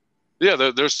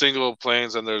 Yeah, there's single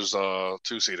planes and there's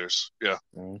two-seaters. Yeah.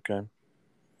 Okay.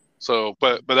 So,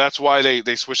 but that's why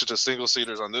they switched it to single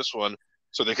seaters on this one,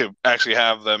 so they could actually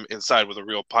have them inside with a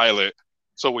real pilot.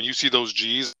 So when you see those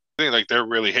G's, I think like they're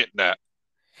really hitting that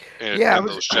Yeah, in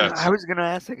those I jets. was gonna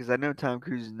ask that because I know Tom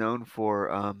Cruise is known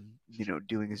for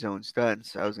doing his own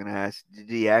stunts. I was gonna ask, did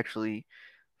he actually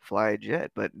fly a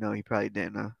jet? But no, he probably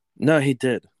didn't. No, he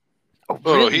did. Oh,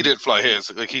 Oh no, he really? did fly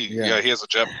his. Like Yeah. he has a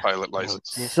jet pilot Bro,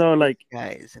 license. So this like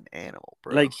guy is an animal,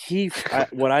 bro. like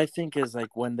what I think is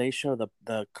like when they show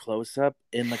the close up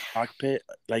in the cockpit,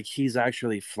 like he's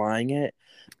actually flying it,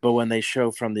 but when they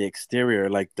show from the exterior,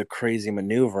 like the crazy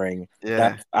maneuvering, Yeah.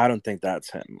 that I don't think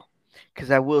that's him.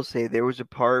 Because I will say there was a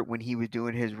part when he was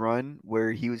doing his run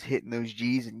where he was hitting those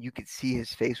G's and you could see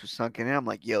his face was sunken in. I'm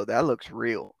like, yo, that looks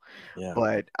real. Yeah.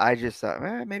 But I just thought,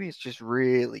 maybe it's just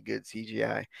really good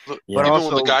CGI. Look, Yeah. But even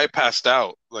when the also, guy passed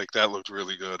out, like that looked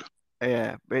really good.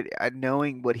 yeah, but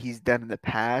knowing what he's done in the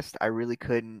past, I really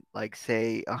couldn't like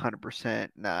say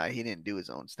 100%. Nah, he didn't do his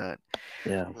own stunt.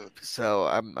 Yeah. So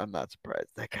I'm not surprised.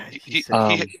 That guy, He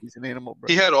he's an animal, bro.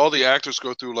 he had all the actors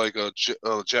go through like a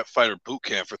jet fighter boot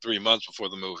camp for 3 months before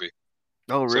the movie,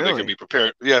 Oh, so they could be really?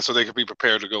 prepared. Yeah, so they could be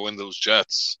prepared to go in those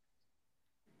jets.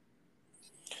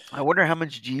 I wonder how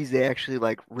much G's they actually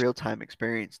like real time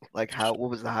experienced. Like what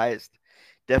was the highest?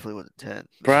 Definitely wasn't 10.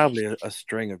 Probably a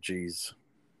string of G's.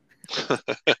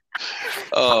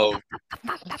 um,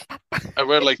 I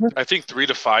read like I think 3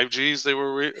 to 5 Gs they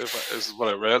were is what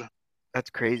I read. That's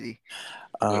crazy.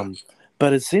 Um,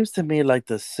 but it seems to me like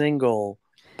the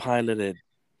pilot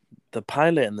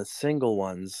in the single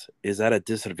ones is at a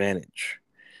disadvantage.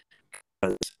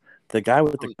 The guy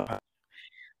with the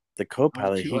Only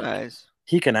co-pilot, two eyes.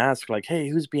 he can ask like, "Hey,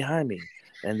 who's behind me?"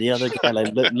 And the other guy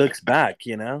like looks back.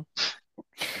 The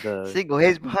Single.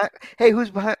 Hey, behind. Hey, who's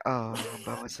behind? Oh, I'm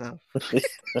by myself.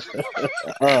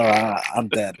 oh, I'm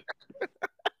dead.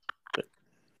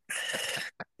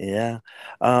 Yeah.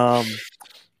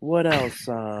 What else?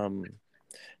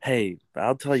 Hey,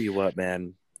 I'll tell you what,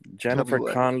 man. Tell me Jennifer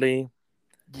what. Connelly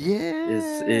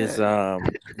is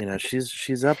Yeah.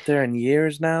 she's up there in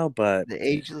years now, but The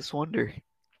ageless wonder.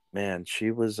 man,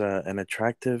 she was an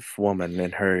attractive woman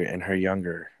in her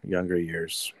younger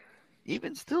years.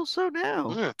 even still so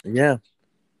now. Yeah. Yeah,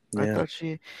 I yeah, thought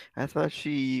she, I thought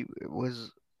she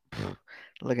was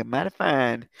looking mighty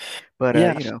fine, but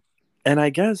yeah. you know, And I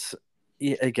guess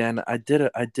again, I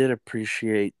did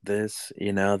appreciate this.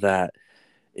 That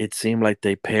it seemed like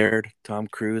they paired Tom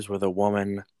Cruise with a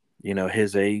woman,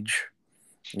 his age.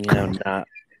 Not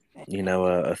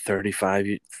a 35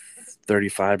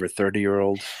 or 30-year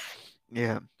old.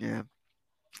 yeah, yeah,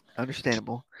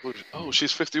 understandable. Oh,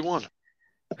 she's 51.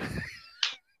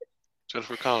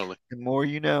 Jennifer Connelly. The more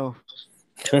you know.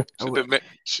 She's Oh, been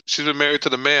she's been married to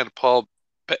the man Paul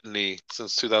Bettany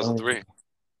since Oh, 2003.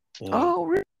 yeah. oh,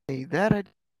 really? That I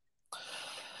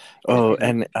Oh, didn't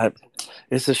and even.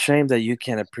 it's a shame that you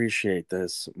can't appreciate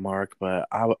this, Mark. But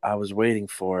I was waiting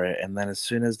for it, and then as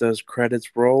soon as those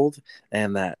credits rolled,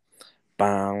 and that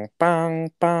bang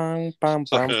bang bang bang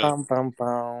bang bang bang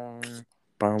bang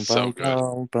bang So bang good.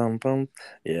 bang bang bang,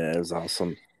 yeah, it was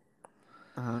awesome.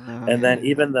 Oh no, And then yeah.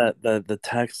 even the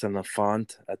text and the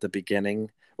font at the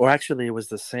beginning, or actually, it was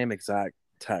the same exact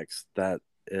text that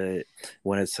uh,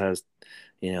 when it says,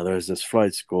 there's this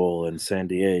flight school in San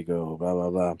Diego, blah blah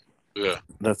blah. Yeah.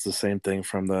 That's the same thing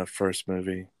from the first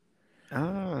movie.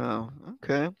 Oh,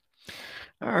 okay.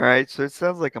 All right. So it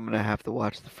sounds like I'm gonna have to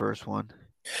watch the first one.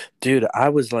 Dude, I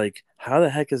was like, how the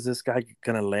heck is this guy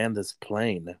gonna land this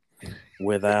plane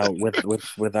without the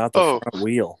Oh, front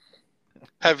wheel?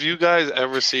 have you guys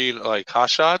ever seen like Hot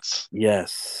Shots?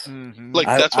 Yes. Mm-hmm. Like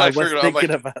I that's what I I was figured. I'm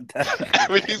thinking like, about that.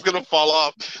 everything's gonna fall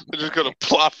off. They're just gonna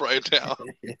plop right down.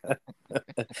 Yeah.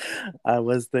 I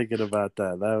was thinking about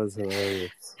that. That was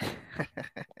hilarious.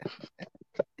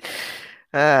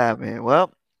 Ah, man.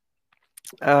 Well,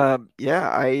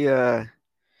 yeah,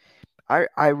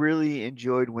 I really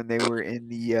enjoyed when they were in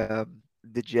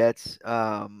the jets.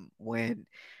 When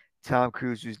Tom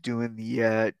Cruise was doing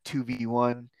the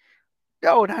 2v1.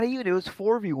 No, not even. It was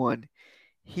 4v1.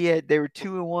 They were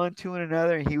 2 and 1, two and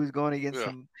another, and he was going against Yeah.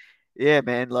 some. Yeah,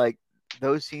 man, like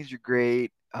those scenes are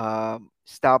great.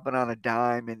 Stopping on a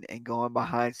dime and going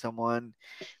behind someone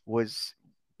was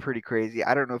pretty crazy.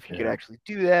 I don't know if you could Yeah. actually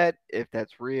do that, if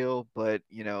that's real, but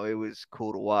it was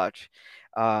cool to watch.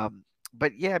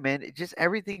 But yeah, man, it just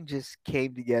everything just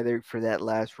came together for that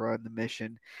last run, the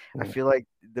mission. I Mm. feel like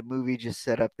the movie just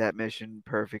set up that mission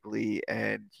perfectly,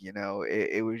 and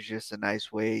it was just a nice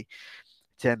way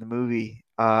to end the movie.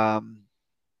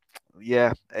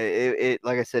 Yeah, it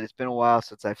like I said, it's been a while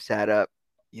since I've sat up,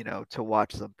 to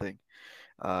watch something.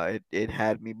 It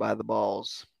had me by the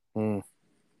balls. Mm.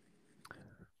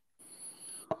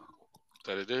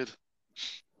 That it did.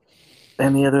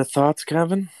 Any other thoughts,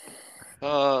 Kevin?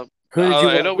 Uh, Who did you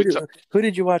I know we. who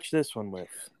did you watch this one with?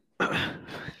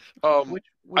 Um,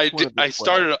 Which one of the I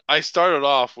 12? started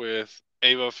off with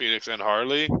Ava, Phoenix, and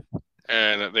Harley,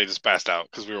 and they just passed out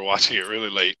because we were watching it really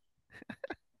late.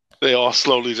 They all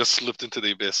slowly just slipped into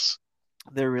the abyss.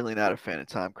 They're really not a fan of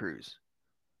Tom Cruise.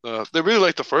 They really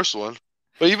liked the first one,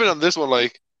 but even on this one,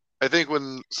 like I think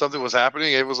when something was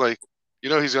happening, it was like,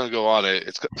 he's gonna go on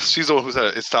it. She's the one who said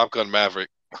it. It's Top Gun Maverick.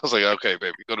 I was like, okay,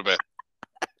 baby, go to bed.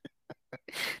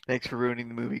 Thanks for ruining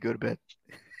the movie. Go to bed.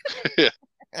 Yeah,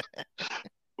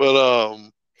 but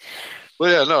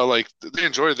but yeah, no, like they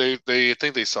enjoyed it. They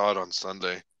think they saw it on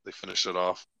Sunday. They finished it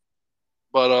off.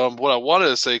 But what I wanted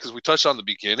to say because we touched on the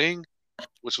beginning,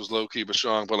 which was low key but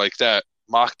strong, but like that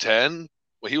Mach 10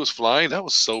 when he was flying, that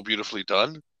was so beautifully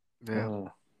done. Yeah.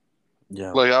 Mm.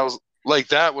 Yeah. Like I was like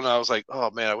that when I was like,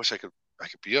 oh man, I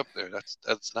could be up there.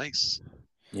 That's nice.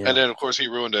 And Yeah. then of course he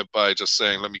ruined it by just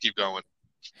saying, "Let me keep going."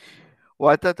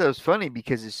 Well, I thought that was funny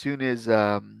because as soon as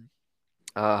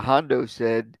Hondo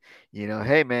said,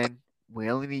 hey man, we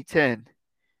only need 10.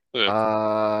 Yeah,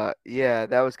 Yeah,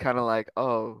 that was kind of like,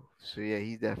 oh, so yeah,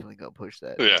 he's definitely gonna push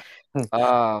that. yeah,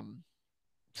 Um,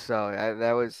 so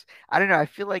that was, I don't know. I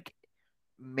feel like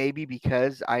maybe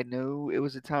because I knew it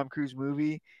was a Tom Cruise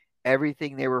movie,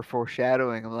 everything they were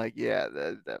foreshadowing, I'm like, yeah,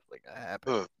 that's definitely gonna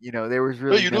happen. huh. There was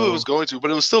Well, really you knew it was no, going to,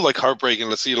 but it was still like heartbreaking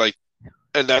to see like,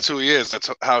 and that's who he is. That's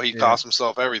how he yeah, cost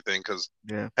himself everything. Because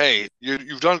yeah, hey,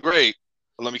 you've done great,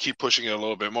 but let me keep pushing it a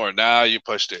little bit more. Now you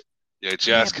pushed it. You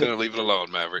yeah, just couldn't leave it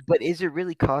alone, Maverick. but is it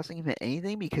really costing him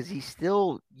anything? Because he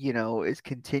still, is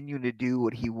continuing to do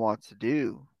what he wants to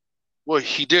do. Well,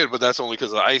 he did, but that's only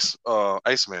because of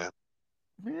Iceman.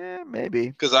 Yeah,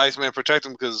 maybe. Because Iceman protect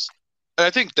him. Because and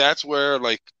I think that's where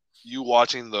like you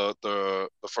watching the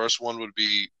first one would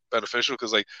be beneficial.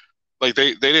 Because like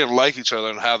they didn't like each other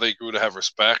and how they grew to have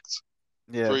respect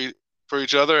Yeah. for for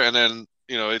each other, and then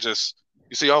it just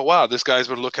you see, oh wow, this guy's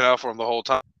been looking out for him the whole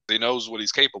time. He knows what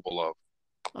he's capable of.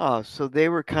 Oh, so they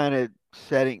are kind of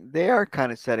setting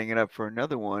it up for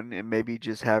another one and maybe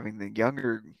just having the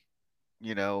younger.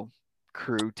 you know,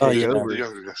 crew Oh take yeah, The over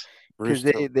younger guys. because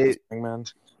Rooster man.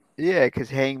 yeah, because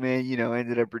Hangman,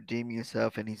 ended up redeeming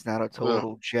himself, and he's not a Yeah.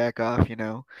 total jack off.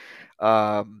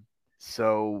 Um,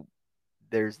 so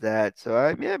there's that.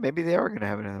 So yeah, maybe they are gonna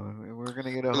have another one. We're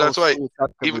gonna get a And whole that's why slew of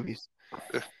Top Gun even movies.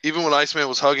 even when Iceman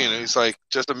was hugging him, he's like,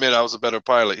 just admit I was a better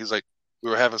pilot. He's like, we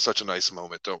were having such a nice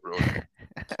moment. Don't ruin it.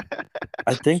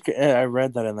 I think I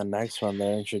read that in the next one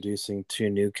they're introducing two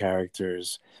new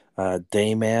characters,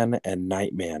 Dayman and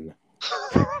Nightman.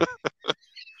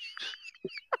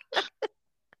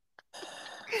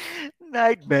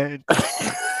 Nightman,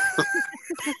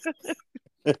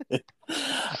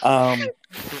 um,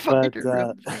 but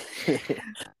fighter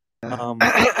um,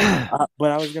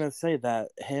 but I was gonna say that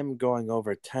him going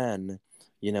over 10,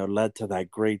 led to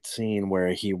that great scene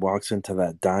where he walks into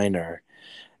that diner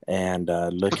and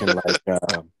looking like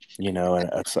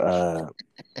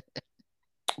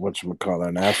whatchamacallit,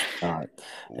 an astronaut,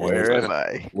 and he's Where like, am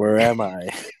I? "Where am I?"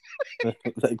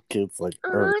 That kid's like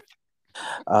Earth. Earth.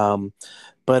 Um,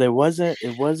 but it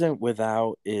wasn't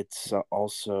without its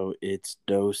also its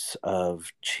dose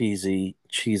of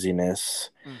cheesiness.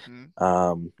 Hmm.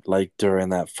 Like during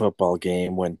that football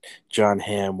game when John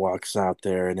Hamm walks out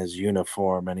there in his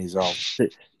uniform and he's all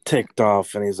ticked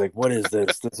off and he's like, "What is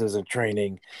this? This isn't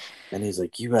training." And he's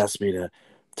like, "You asked me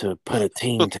to put a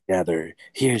team together.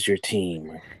 Here's your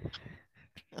team."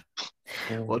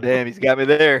 Well, damn, he's got me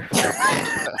there.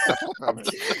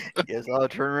 Guess I'll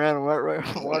turn around and walk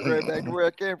right back to where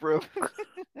I came from.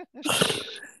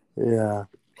 Yeah,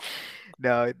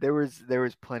 No, there was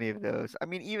plenty of those. I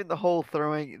mean, even the whole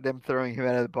throwing him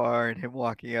out of the bar and him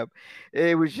walking up,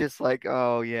 it was just like,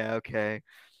 oh yeah, okay.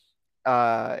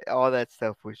 All that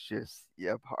stuff was just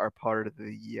yeah, are part of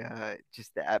the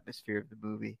just the atmosphere of the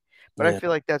movie. But I yeah, feel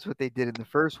like that's what they did in the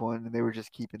first one, and they were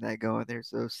just keeping that going. There's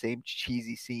those same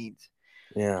cheesy scenes.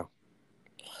 yeah,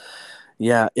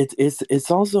 yeah.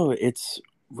 It's also it's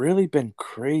really been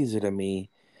crazy to me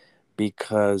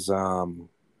because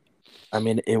I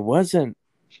mean it wasn't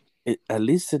at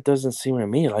least it doesn't seem to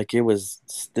me like it was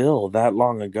still that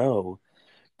long ago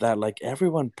that like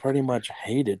everyone pretty much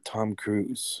hated Tom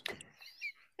Cruise.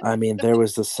 I mean, there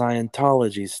was the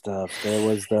Scientology stuff. There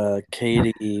was the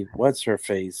Katie, what's her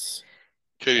face?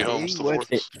 Katie Holmes, the fourth.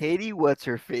 Katie, what's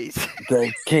her face?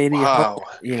 The Katie Holmes, Wow.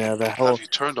 the Have whole you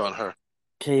turned on her?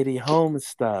 Katie Holmes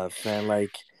stuff, and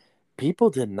like people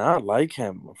did not like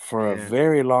him for a Yeah.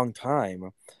 very long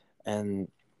time, and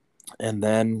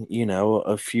then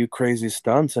a few crazy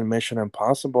stunts in Mission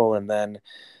Impossible, and then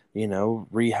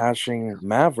rehashing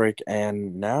Maverick,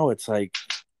 and now it's like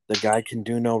the guy can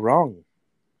do no wrong.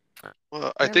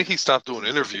 Well, I Yeah, think he stopped doing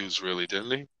interviews, really,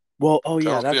 didn't he? Well, oh I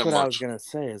yeah, don't see that's him what I was much. gonna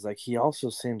say. Is like he also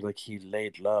seems like he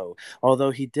laid low.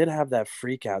 Although he did have that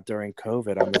freak out during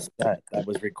COVID on the set that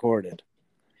was recorded,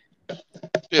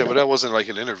 Yeah, but that wasn't like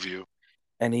an interview.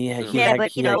 and he You know what I he mean? Yeah, had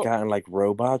but he had gotten like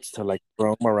robots to like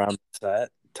roam around the set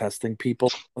testing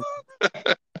people.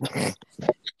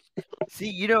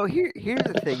 see, here's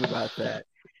the thing about that.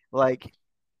 Like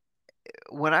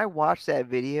when I watched that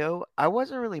video, I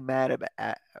wasn't really mad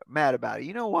about it.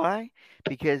 You know why?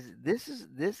 Because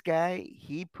this guy,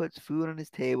 he puts food on his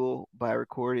table by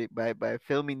recording by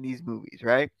filming these movies,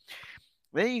 right?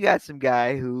 Then you got some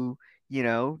guy who,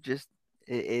 just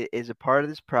is a part of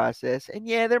this process. And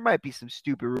yeah, there might be some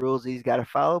stupid rules that he's got to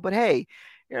follow, but hey,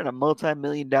 you're in a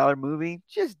multi-million-dollar movie,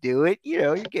 just do it.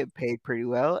 You're getting paid pretty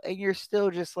well, and you're still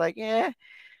just like, yeah,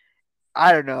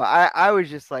 I don't know. I was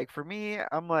just like, for me,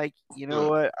 I'm like, you know Yeah.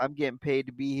 what? I'm getting paid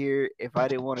to be here. If I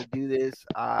didn't want to do this,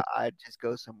 I'd just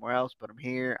go somewhere else. But I'm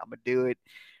here. I'm gonna do it.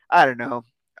 I don't know.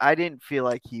 I didn't feel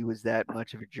like he was that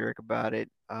much of a jerk about it.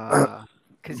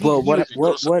 Because Well, he was,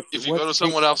 If you go to what's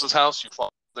someone else's house, you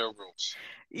follow their rules.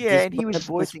 yeah, and he was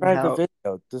voicing describe the how.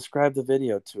 video? Describe the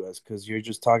video to us because you're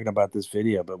just talking about this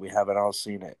video, but we haven't all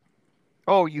seen it.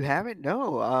 Oh, you haven't?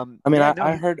 No. I mean, Yeah, I,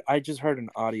 no. I heard I just heard an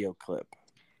audio clip.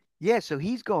 Yeah, so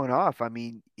he's going off. I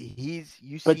mean, you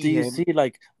But do see you him. see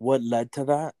like what led to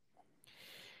that?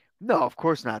 No, of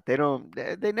course not. They don't.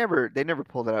 They never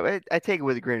pulled it up. I take it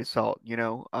with a grain of salt.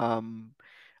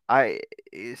 I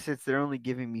since they're only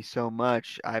giving me so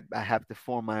much, I have to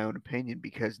form my own opinion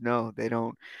because no, they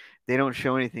don't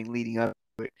show anything leading up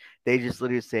to it. They just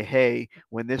literally say, "Hey,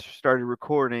 when this started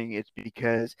recording, it's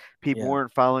because people Yeah.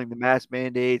 weren't following the mask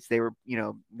mandates. They were,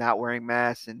 not wearing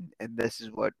masks, and this is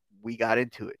what we got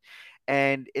into it."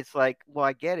 And it's like, well,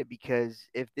 I get it because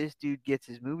if this dude gets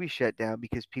his movie shut down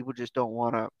because people just don't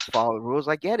want to follow the rules,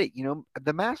 I get it.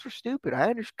 The masks were stupid.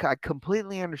 I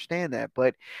completely understand that,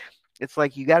 but it's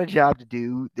like you got a job to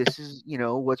do. This is,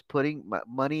 what's putting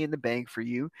money in the bank for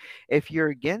you. If you're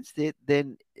against it,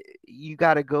 then you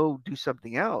got to go do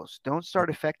something else. Don't start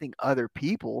affecting other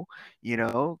people,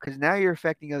 because now you're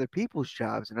affecting other people's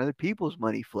jobs and other people's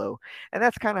money flow. And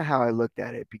that's kind of how I looked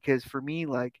at it. Because for me,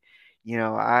 like,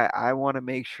 I want to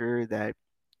make sure that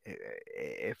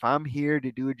if I'm here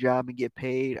to do a job and get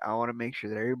paid, I want to make sure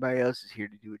that everybody else is here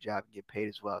to do a job and get paid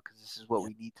as well, because this is what Yeah.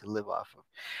 we need to live off of.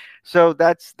 So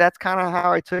that's kind of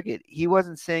how I took it. He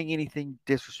wasn't saying anything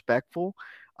disrespectful.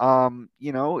 He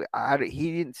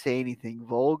didn't say anything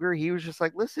vulgar. He was just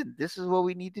like, "Listen, this is what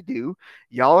we need to do.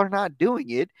 Y'all are not doing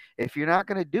it. If you're not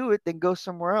going to do it, then go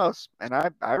somewhere else." And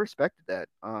I respected that.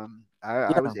 I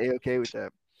Yeah. was a okay with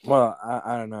that. Well,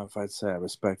 I don't know if I'd say I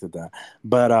respected that,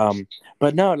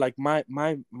 but no, like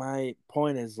my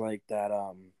point is like that.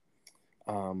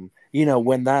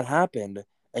 When that happened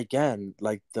again,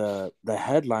 like the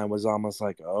headline was almost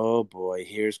like, oh boy,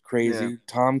 here's Yeah, crazy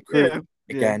Tom Cruise yeah,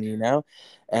 yeah. again,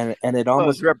 and it Well, his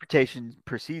almost reputation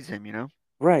precedes him.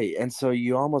 right, and so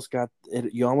you almost got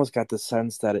the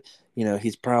sense that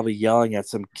he's probably yelling at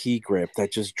some key grip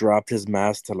that just dropped his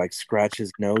mask to like scratch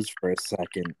his nose for a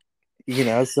second,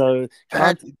 so That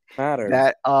context matters.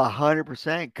 that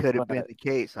 100% could have been but the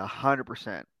case.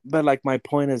 100%. but like my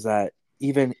point is that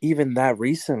even that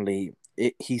recently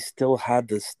he still had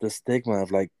the stigma of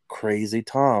like crazy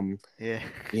Tom, Yeah.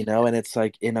 and it's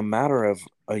like in a matter of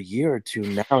a year or two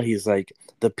now he's like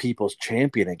the people's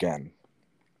champion again.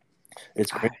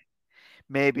 It's great.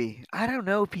 Maybe. I don't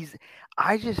know if he's.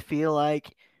 I just feel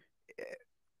like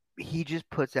he just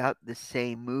puts out the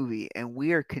same movie, and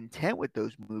we are content with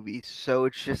those movies. So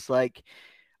it's just like,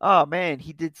 oh man,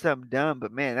 he did something dumb,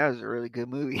 but man, that was a really good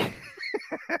movie.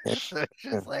 So it's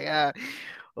Yeah. just like,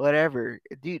 whatever,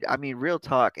 dude. I mean, real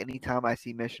talk. Anytime I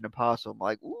see Mission Impossible, I'm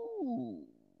like, ooh,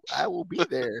 I will be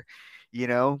there. You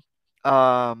know.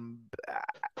 Um,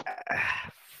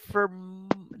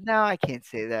 now I can't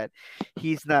say that.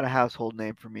 He's not a household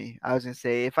name for me. I was gonna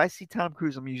say if I see Tom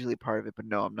Cruise, I'm usually part of it, but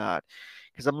no, I'm not.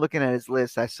 Because I'm looking at his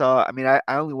list. I mean, I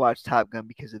only watched Top Gun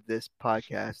because of this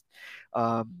podcast.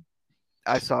 Um,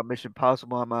 I saw Mission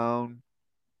Impossible on my own.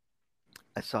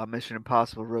 I saw Mission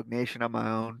Impossible Rogue Nation on my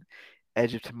own.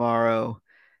 Edge of Tomorrow,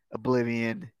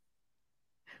 Oblivion,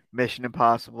 Mission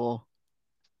Impossible,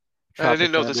 And I Tropic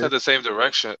didn't know this had Thunder. the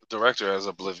same director as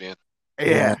Oblivion.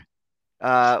 Yeah.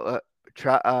 Yeah.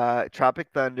 Tropic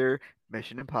Thunder,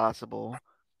 Mission Impossible,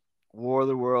 War of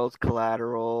the Worlds,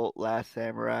 Collateral, Last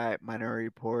Samurai, Minority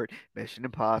Report, Mission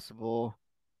Impossible,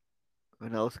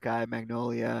 Vanilla Sky,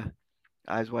 Magnolia,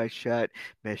 Eyes Wide Shut,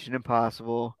 Mission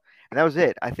Impossible, and that was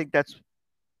it. I think that's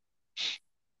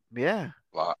yeah.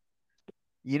 Wow.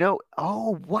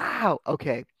 Oh wow.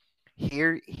 Okay.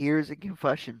 Here's a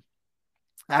confession.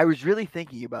 I was really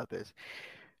thinking about this.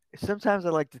 Sometimes I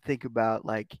like to think about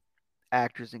like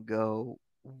actors and go,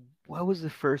 what was the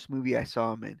first movie I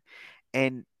saw him in?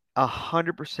 And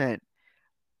 100%,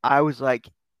 I was like,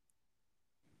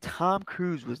 Tom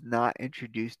Cruise was not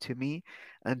introduced to me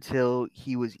until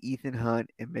he was Ethan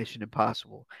Hunt in Mission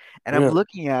Impossible. And I'm Really.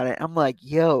 looking at it, I'm like,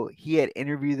 yo, he had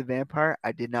Interview the Vampire,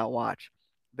 I did not watch.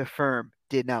 The Firm,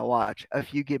 did not watch. A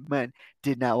Few Good Men,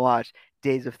 did not watch.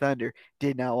 Days of Thunder,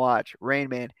 did not watch. Rain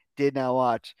Man, did not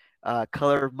watch.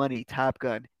 Color of Money, Top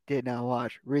Gun, did not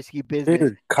watch. Risky Business, Dude,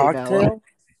 did not watch. Cocktail.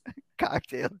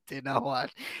 Cocktail, did not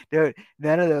watch. Dude,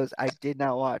 none of those I did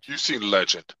not watch. You've seen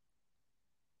Legend.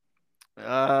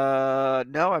 No,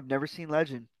 I've never seen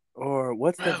Legend. Or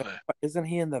what's Really? isn't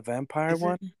he in the vampire Is it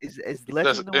one? is That's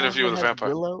Legend the one Interview that with a has Vampire.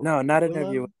 Willow? No, not Interview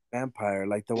Willow? with the Vampire,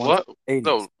 like the one from What? the 80s.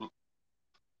 No,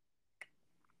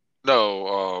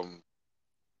 no.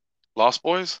 Lost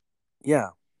Boys? Yeah.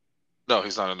 No,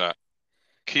 he's not in that. Uh,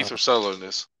 Keith Ursello in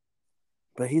this.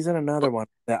 but he's in another But one,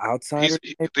 The he's Outsider.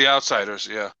 Maybe? The Outsiders,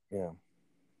 yeah. Yeah.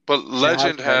 But The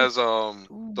Legend Outsiders. has the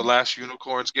Ooh, last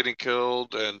unicorns getting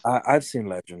killed, and I've seen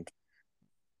Legend.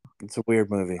 It's a weird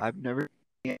movie. I've never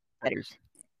seen Outsiders.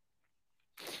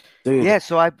 Dude, Yeah,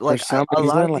 so I for like some a lot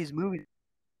reason, of like these movies.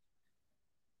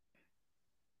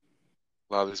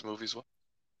 a lot of these movies. What?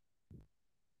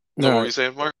 No, what were no, you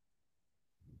saying, Mark?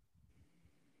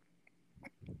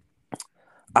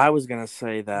 I was gonna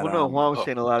say that Well, no, Juan was Oh,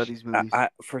 saying a lot of these movies. I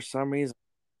for some reason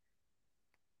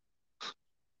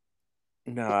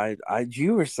no, I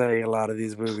you were saying a lot of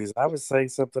these movies. I was saying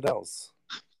something else.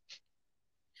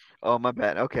 Oh, my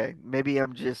bad. Okay, maybe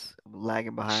I'm just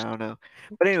lagging behind. I don't know.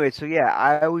 But anyway, so yeah,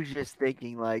 I was just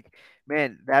thinking like,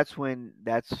 man, that's when.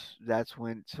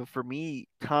 So for me,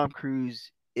 Tom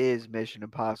Cruise is Mission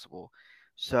Impossible.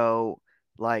 So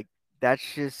like, that's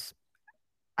just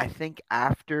I think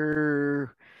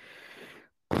after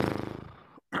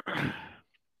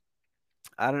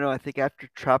I don't know. I think after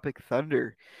Tropic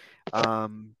Thunder,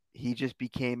 He just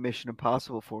became Mission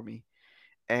Impossible for me.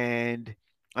 And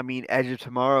I mean, Edge of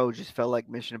Tomorrow just felt like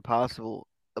Mission Impossible.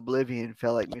 Oblivion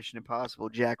felt like Mission Impossible.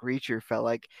 Jack Reacher felt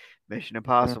like Mission Mhm.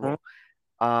 Impossible.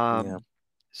 Yeah. Um,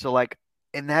 so like,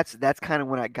 and that's kind of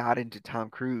when I got into Tom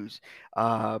Cruise.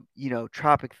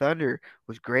 Tropic Thunder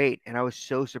was great, and I was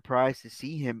so surprised to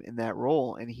see him in that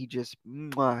role, and he just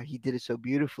he did it so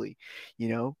beautifully,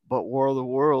 But War of the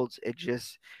Worlds, it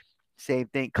just same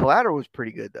thing. Collateral was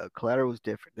pretty good though. Collateral was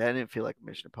different. That didn't feel like a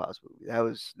Mission Impossible movie. That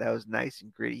was nice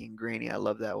and gritty and grainy. I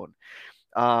love that one.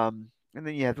 And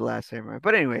then you have the Last Samurai.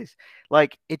 But anyways,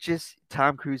 like it just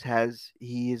Tom Cruise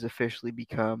he has officially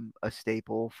become a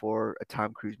staple for a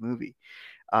Tom Cruise movie.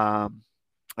 Um,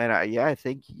 and I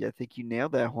think you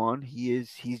nailed that, Juan.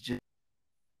 He's just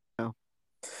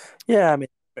Yeah. I mean,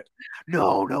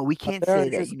 no, we can't there are say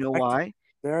that. just You know actors. why?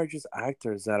 There are just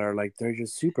actors that are like they're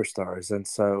just superstars, and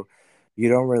so you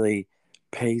don't really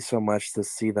pay so much to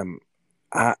see them.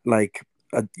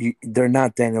 They're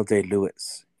not Daniel Day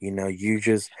Lewis.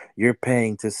 You're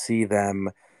paying to see them.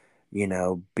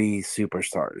 Be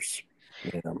superstars.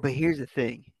 You know. But here's the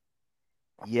thing.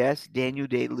 Yes, Daniel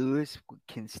Day Lewis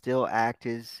can still act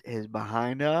his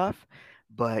behind off,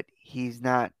 but he's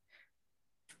not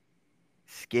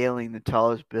scaling the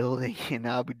tallest building in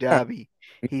Abu Dhabi.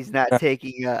 He's not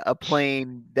taking a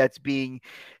plane that's being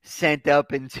sent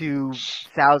up into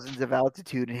thousands of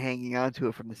altitude and hanging onto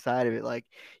it from the side of it. Like,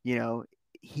 you know,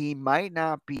 he might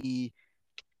not be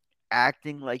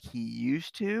acting like he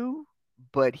used to,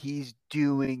 but he's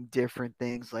doing different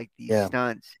things like these Yeah,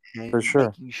 stunts for and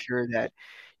sure. making sure that,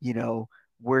 you know,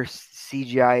 where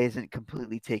CGI isn't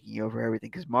completely taking over everything.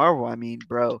 Because Marvel, I mean,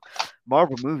 bro,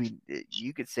 Marvel movie,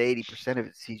 you could say 80% of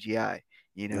it's CGI,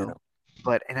 you Yeah, know.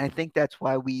 And I think that's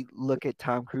why we look at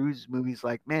Tom Cruise movies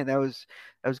like, man, that was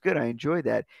good. I enjoyed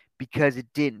that because it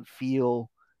didn't feel,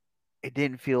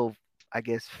 I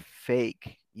guess,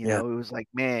 fake. yeah, It was like,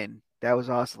 man, that was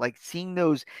awesome. Like seeing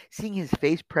his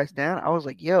face pressed down, I was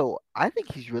like, yo, I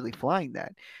think he's really flying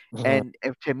that. mhm, And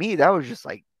to me, that was just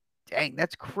like, dang,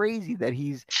 that's crazy that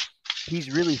he's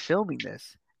really filming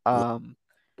this. yeah,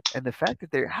 And the fact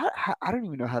that I don't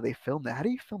even know how they film that. How do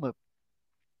you film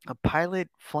a pilot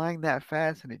flying that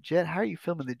fast in a jet? How are you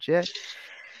filming the jet?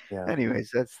 yeah.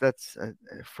 Anyways, that's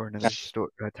for another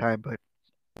time. But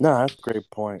No, that's a great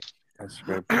point. That's a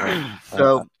great point.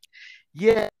 so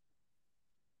yeah,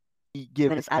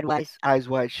 give his eyes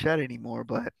wide shut anymore.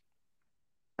 But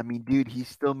I mean, dude, he's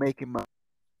still making money.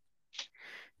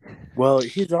 Well,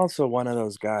 he's also one of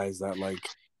those guys that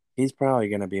he's probably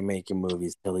gonna be making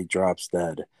movies till he drops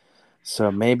dead.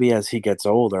 So maybe as he gets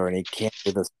older and he can't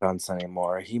do the stunts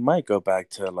anymore, he might go back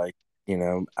to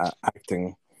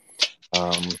acting,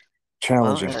 um,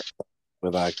 Well, challenging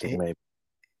with acting. i- Maybe.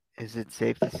 is it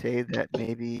safe to say that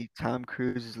maybe Tom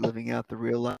Cruise is living out the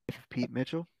real life of Pete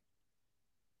Mitchell?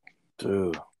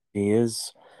 Dude, he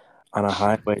is on a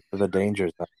highway to the danger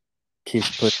zone.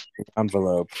 Keeps pushing the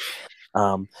envelope.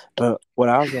 But what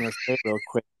I was gonna say real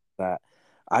quick is that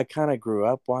I kind of grew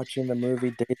up watching the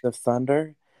movie Days of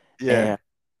Thunder, Yeah. and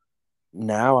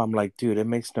now I'm like, dude, it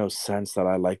makes no sense that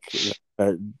I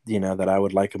that I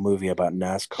would like a movie about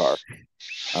NASCAR.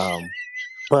 Um,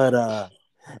 but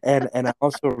and I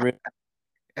also really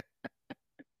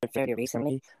very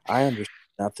recently I understood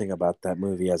nothing about that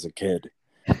movie as a kid.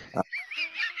 Uh,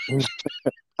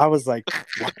 I was like,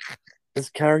 wow, this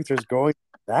character's going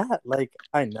that? Like,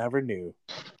 I never knew.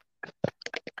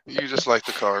 You just like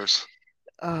the cars.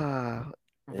 Vroom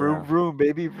Yeah. vroom,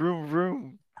 baby, vroom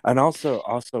vroom. And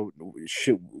also,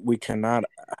 we cannot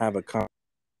have a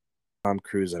Tom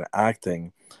Cruise in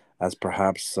acting as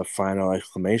perhaps a final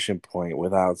exclamation point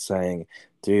without saying,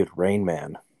 dude, Rain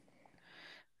Man.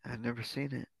 I've never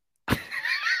seen it.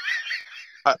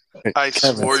 I I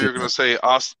Kevin swore you seen were gonna it. say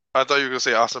Austin. I thought you were gonna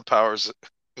say Austin Powers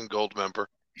in Goldmember,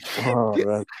 Oh,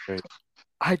 that's great.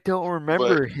 I don't but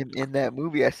remember him in that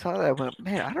movie. I saw that. I went,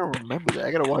 man, I don't remember that.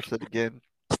 I gotta watch that again.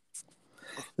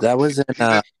 That was in he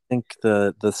did. I think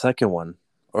the second one.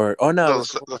 Or oh no, it No,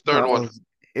 was the No, third one.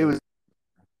 it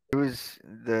was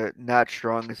the not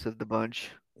strongest of the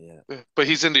bunch. yeah, But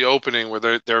he's in the opening where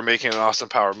they're making an Austin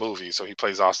Power movie, so he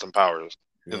plays Austin Powers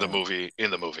in the yeah, movie.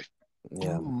 In the movie,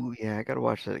 yeah. Ooh, yeah, I gotta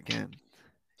watch that again.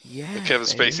 and Yeah, Kevin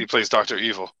baby. Spacey plays Doctor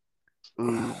Evil.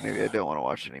 Ooh, maybe I don't want to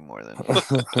watch it anymore then.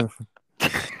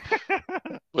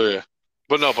 But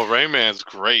yeah, but Rain Man's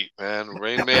great, man.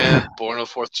 Rain Man, Born on the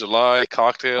Fourth of July,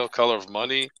 Cocktail, Color of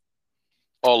Money,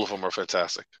 all of them are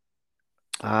fantastic.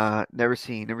 Never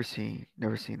seen, never seen,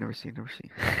 never seen, never seen, never seen.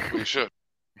 We should.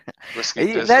 Risky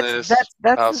Yeah, that's Business, that's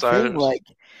that's the thing. Outsiders. Like,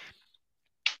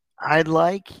 I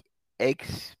like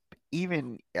ex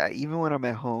even when I'm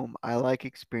at home, I like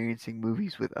experiencing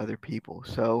movies with other people.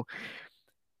 So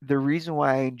the reason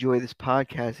why I enjoy this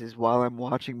podcast is while I'm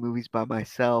watching movies by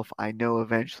myself, I know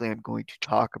eventually I'm going to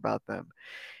talk about them.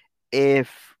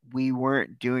 If we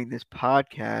weren't doing this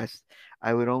podcast,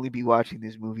 I would only be watching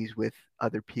these movies with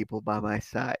other people by my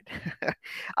side.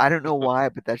 I don't know why,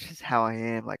 but that's just how I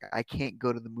am. Like, I can't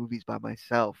go to the movies by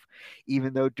myself,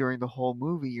 even though during the whole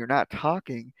movie you're not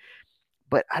talking.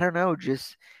 But I don't know,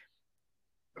 just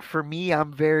for me,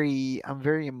 I'm very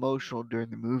emotional during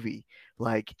the movie.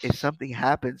 Like if something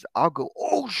happens, I'll go,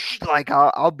 oh, like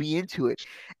I'll be into it.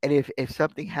 And if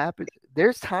something happens,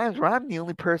 there's times where I'm the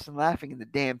only person laughing in the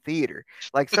damn theater.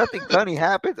 Like something funny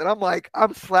happens, and I'm like,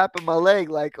 I'm slapping my leg,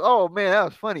 like, oh man, that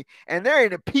was funny. And there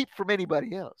ain't a peep from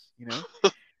anybody else.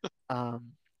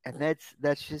 Um, and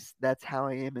that's how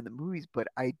I am in the movies. But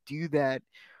I do that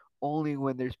only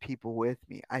when there's people with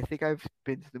me. I think I've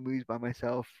been to the movies by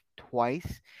myself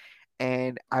twice,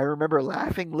 and I remember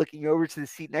laughing, looking over to the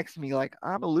seat next to me, like,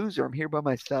 I'm a loser. I'm here by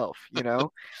myself.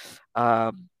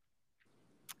 Um,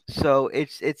 so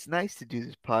it's nice to do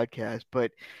this podcast,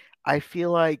 but I feel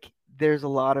like there's a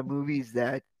lot of movies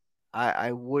that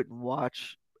I wouldn't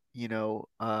watch, you know,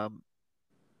 um,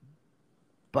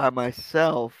 by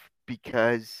myself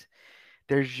because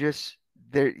there's just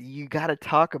there you got to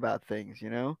talk about things.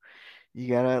 You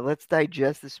gotta let's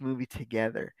digest this movie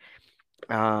together.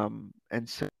 And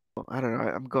so I don't know.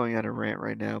 I'm going on a rant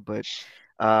right now, but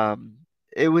um,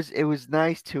 it was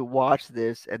nice to watch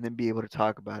this and then be able to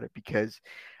talk about it because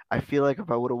I feel like if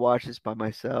I would have watched this by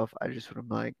myself, I just would have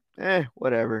been like,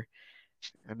 whatever,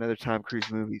 another Tom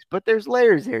Cruise movies. But there's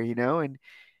layers there, and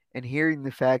hearing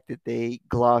the fact that they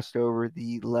glossed over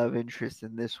the love interest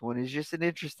in this one is just an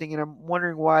interesting, and I'm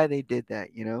wondering why they did that.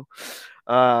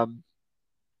 Um,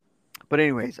 but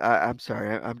anyways, I'm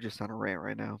sorry, I'm just on a rant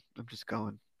right now. I'm just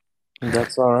going.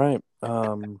 That's all right.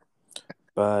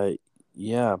 But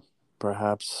yeah,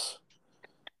 perhaps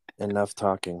enough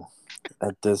talking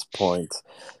at this point.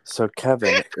 So,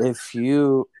 Kevin, if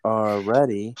you are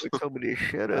ready, They told me to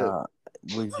shut up. uh,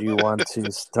 would you want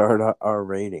to start our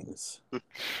ratings?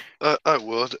 I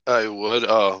would. I would.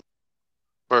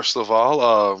 First of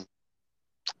all,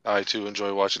 I too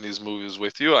enjoy watching these movies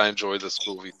with you. I enjoy this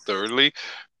movie thoroughly.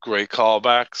 Great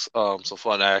callbacks, some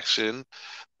fun action.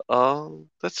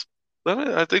 That's.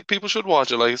 I think people should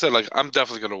watch it. Like I said, like I'm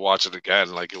definitely gonna watch it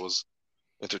again. Like it was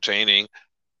entertaining.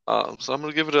 So I'm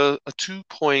gonna give it a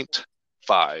 2.5.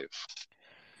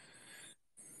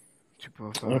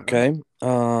 2.5. Okay.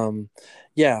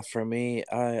 Yeah, for me,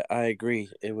 I agree.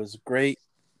 It was great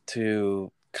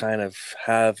to kind of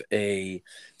have a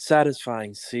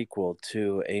satisfying sequel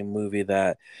to a movie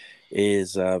that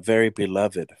is very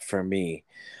beloved for me.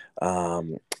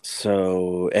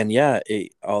 So, and yeah,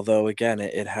 although again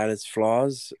it had its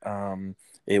flaws,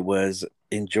 it was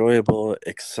enjoyable,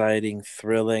 exciting,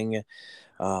 thrilling,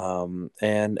 and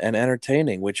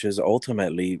entertaining, which is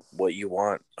ultimately what you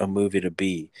want a movie to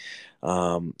be.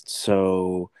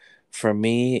 So for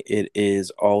me, it is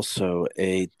also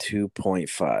a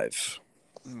 2.5.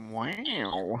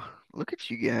 Wow. Look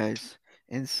at you guys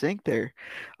in sync there.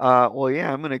 Well,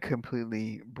 yeah, I'm gonna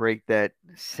completely break that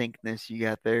syncness you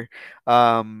got there.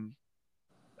 Um,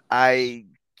 I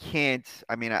can't.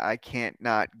 I mean, I can't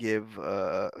not give.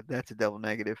 That's a double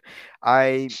negative.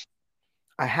 I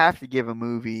I have to give a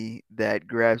movie that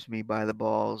grabs me by the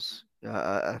balls.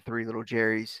 Three Little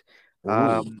Jerry's.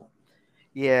 Ooh.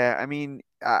 Yeah, I mean,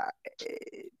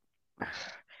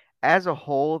 as a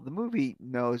whole, the movie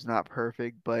no is not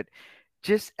perfect, but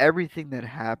just everything that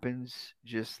happens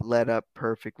just led up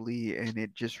perfectly, and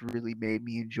it just really made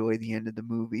me enjoy the end of the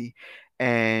movie.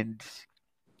 And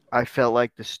I felt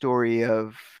like the story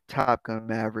of Top Gun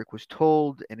Maverick was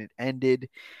told and it ended,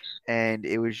 and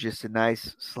it was just a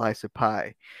nice slice of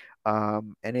pie.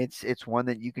 And it's one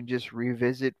that you can just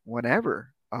revisit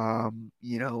whenever.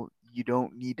 You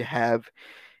don't need to have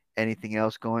anything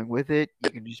else going with it.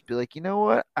 You can just be like, you know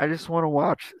what? I just want to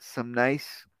watch some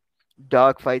nice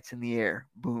dogfights in the air.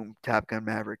 Boom, Top Gun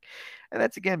Maverick. And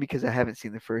that's again because I haven't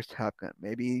seen the first Top Gun.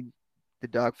 Maybe the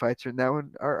dogfights in that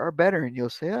one are better, and you'll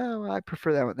say, oh, I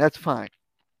prefer that one. That's fine.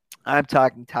 I'm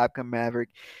talking Top Gun Maverick.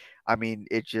 I mean,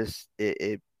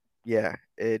 it yeah,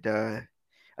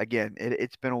 again,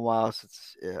 it's been a while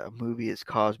since a movie has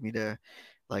caused me to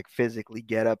like physically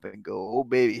get up and go, oh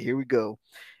baby, here we go.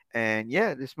 And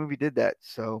yeah, this movie did that.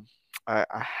 So I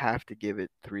have to give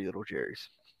it Three Little Jerry's.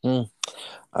 Mm.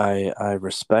 I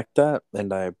respect that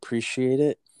and I appreciate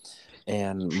it.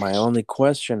 And my only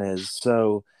question is,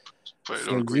 so I don't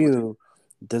for agree with you. you,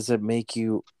 does it make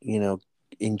you,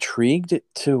 intrigued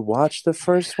to watch the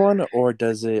first one, or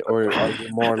does it, or are you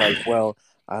more like, well,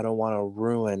 I don't want to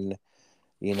ruin,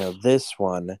 this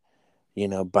one,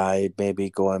 by maybe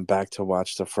going back to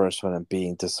watch the first one and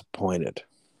being disappointed?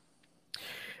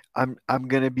 I'm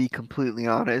gonna be completely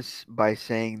honest by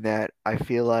saying that I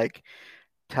feel like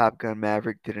Top Gun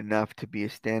Maverick did enough to be a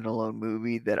standalone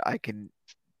movie that I can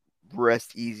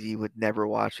rest easy with never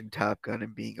watching Top Gun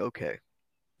and being okay.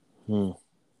 Hmm.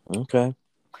 Okay.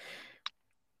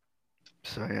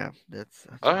 So yeah, that's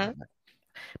All where right, I'm at.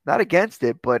 Not against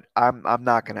it, but I'm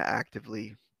not gonna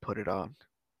actively put it on.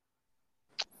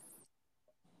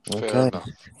 fair Okay. enough.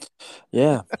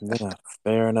 Yeah. Yeah.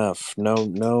 Fair enough.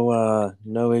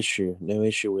 No issue. No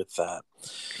issue with that.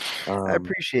 I Um.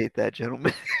 appreciate that,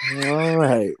 gentlemen. All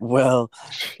right. Well,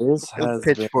 this No has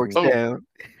pitchforks been. Oh, down.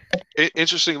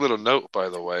 interesting little note, by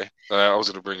the way, that I was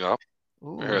going to bring up here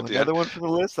Ooh, at the end. another one from the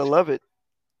list. I love it.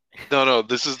 No, no,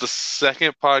 this is the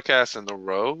second podcast in a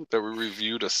row that we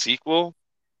reviewed a sequel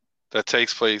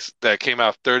that came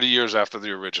out 30 years after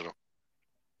the original.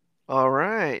 All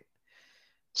right.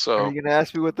 Are So, you gonna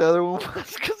ask me what the other one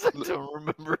was? Because I don't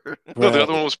remember. no, the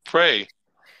other Right. one was Prey.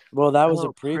 Well, that was a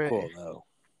Oh, prequel, pray. though.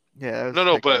 Yeah, that was No,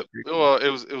 no, technically but prequel. well,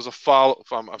 it was a follow.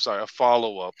 I'm sorry, a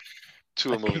follow up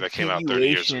to A a movie that came out 30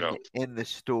 years continuation ago. in the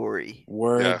story.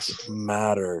 Words Yes.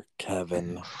 matter,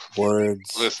 Kevin.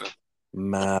 Words Listen,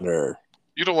 matter.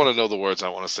 you don't want to know the words I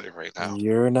want to say right now.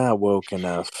 You're not woke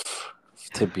enough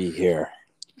to be here.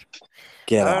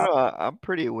 Get I don't out. know. I'm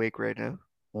pretty awake right now.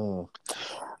 Mm.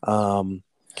 Um.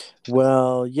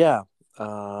 Well, yeah.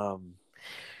 Um.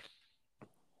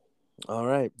 All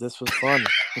right. This was fun.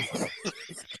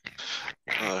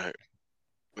 All right,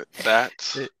 with that,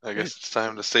 It, I it, guess it's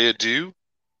time to say adieu.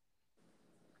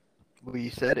 well,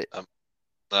 you said it. I'm,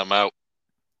 I'm out.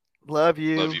 Love Love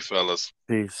you. you, fellas.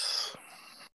 Peace.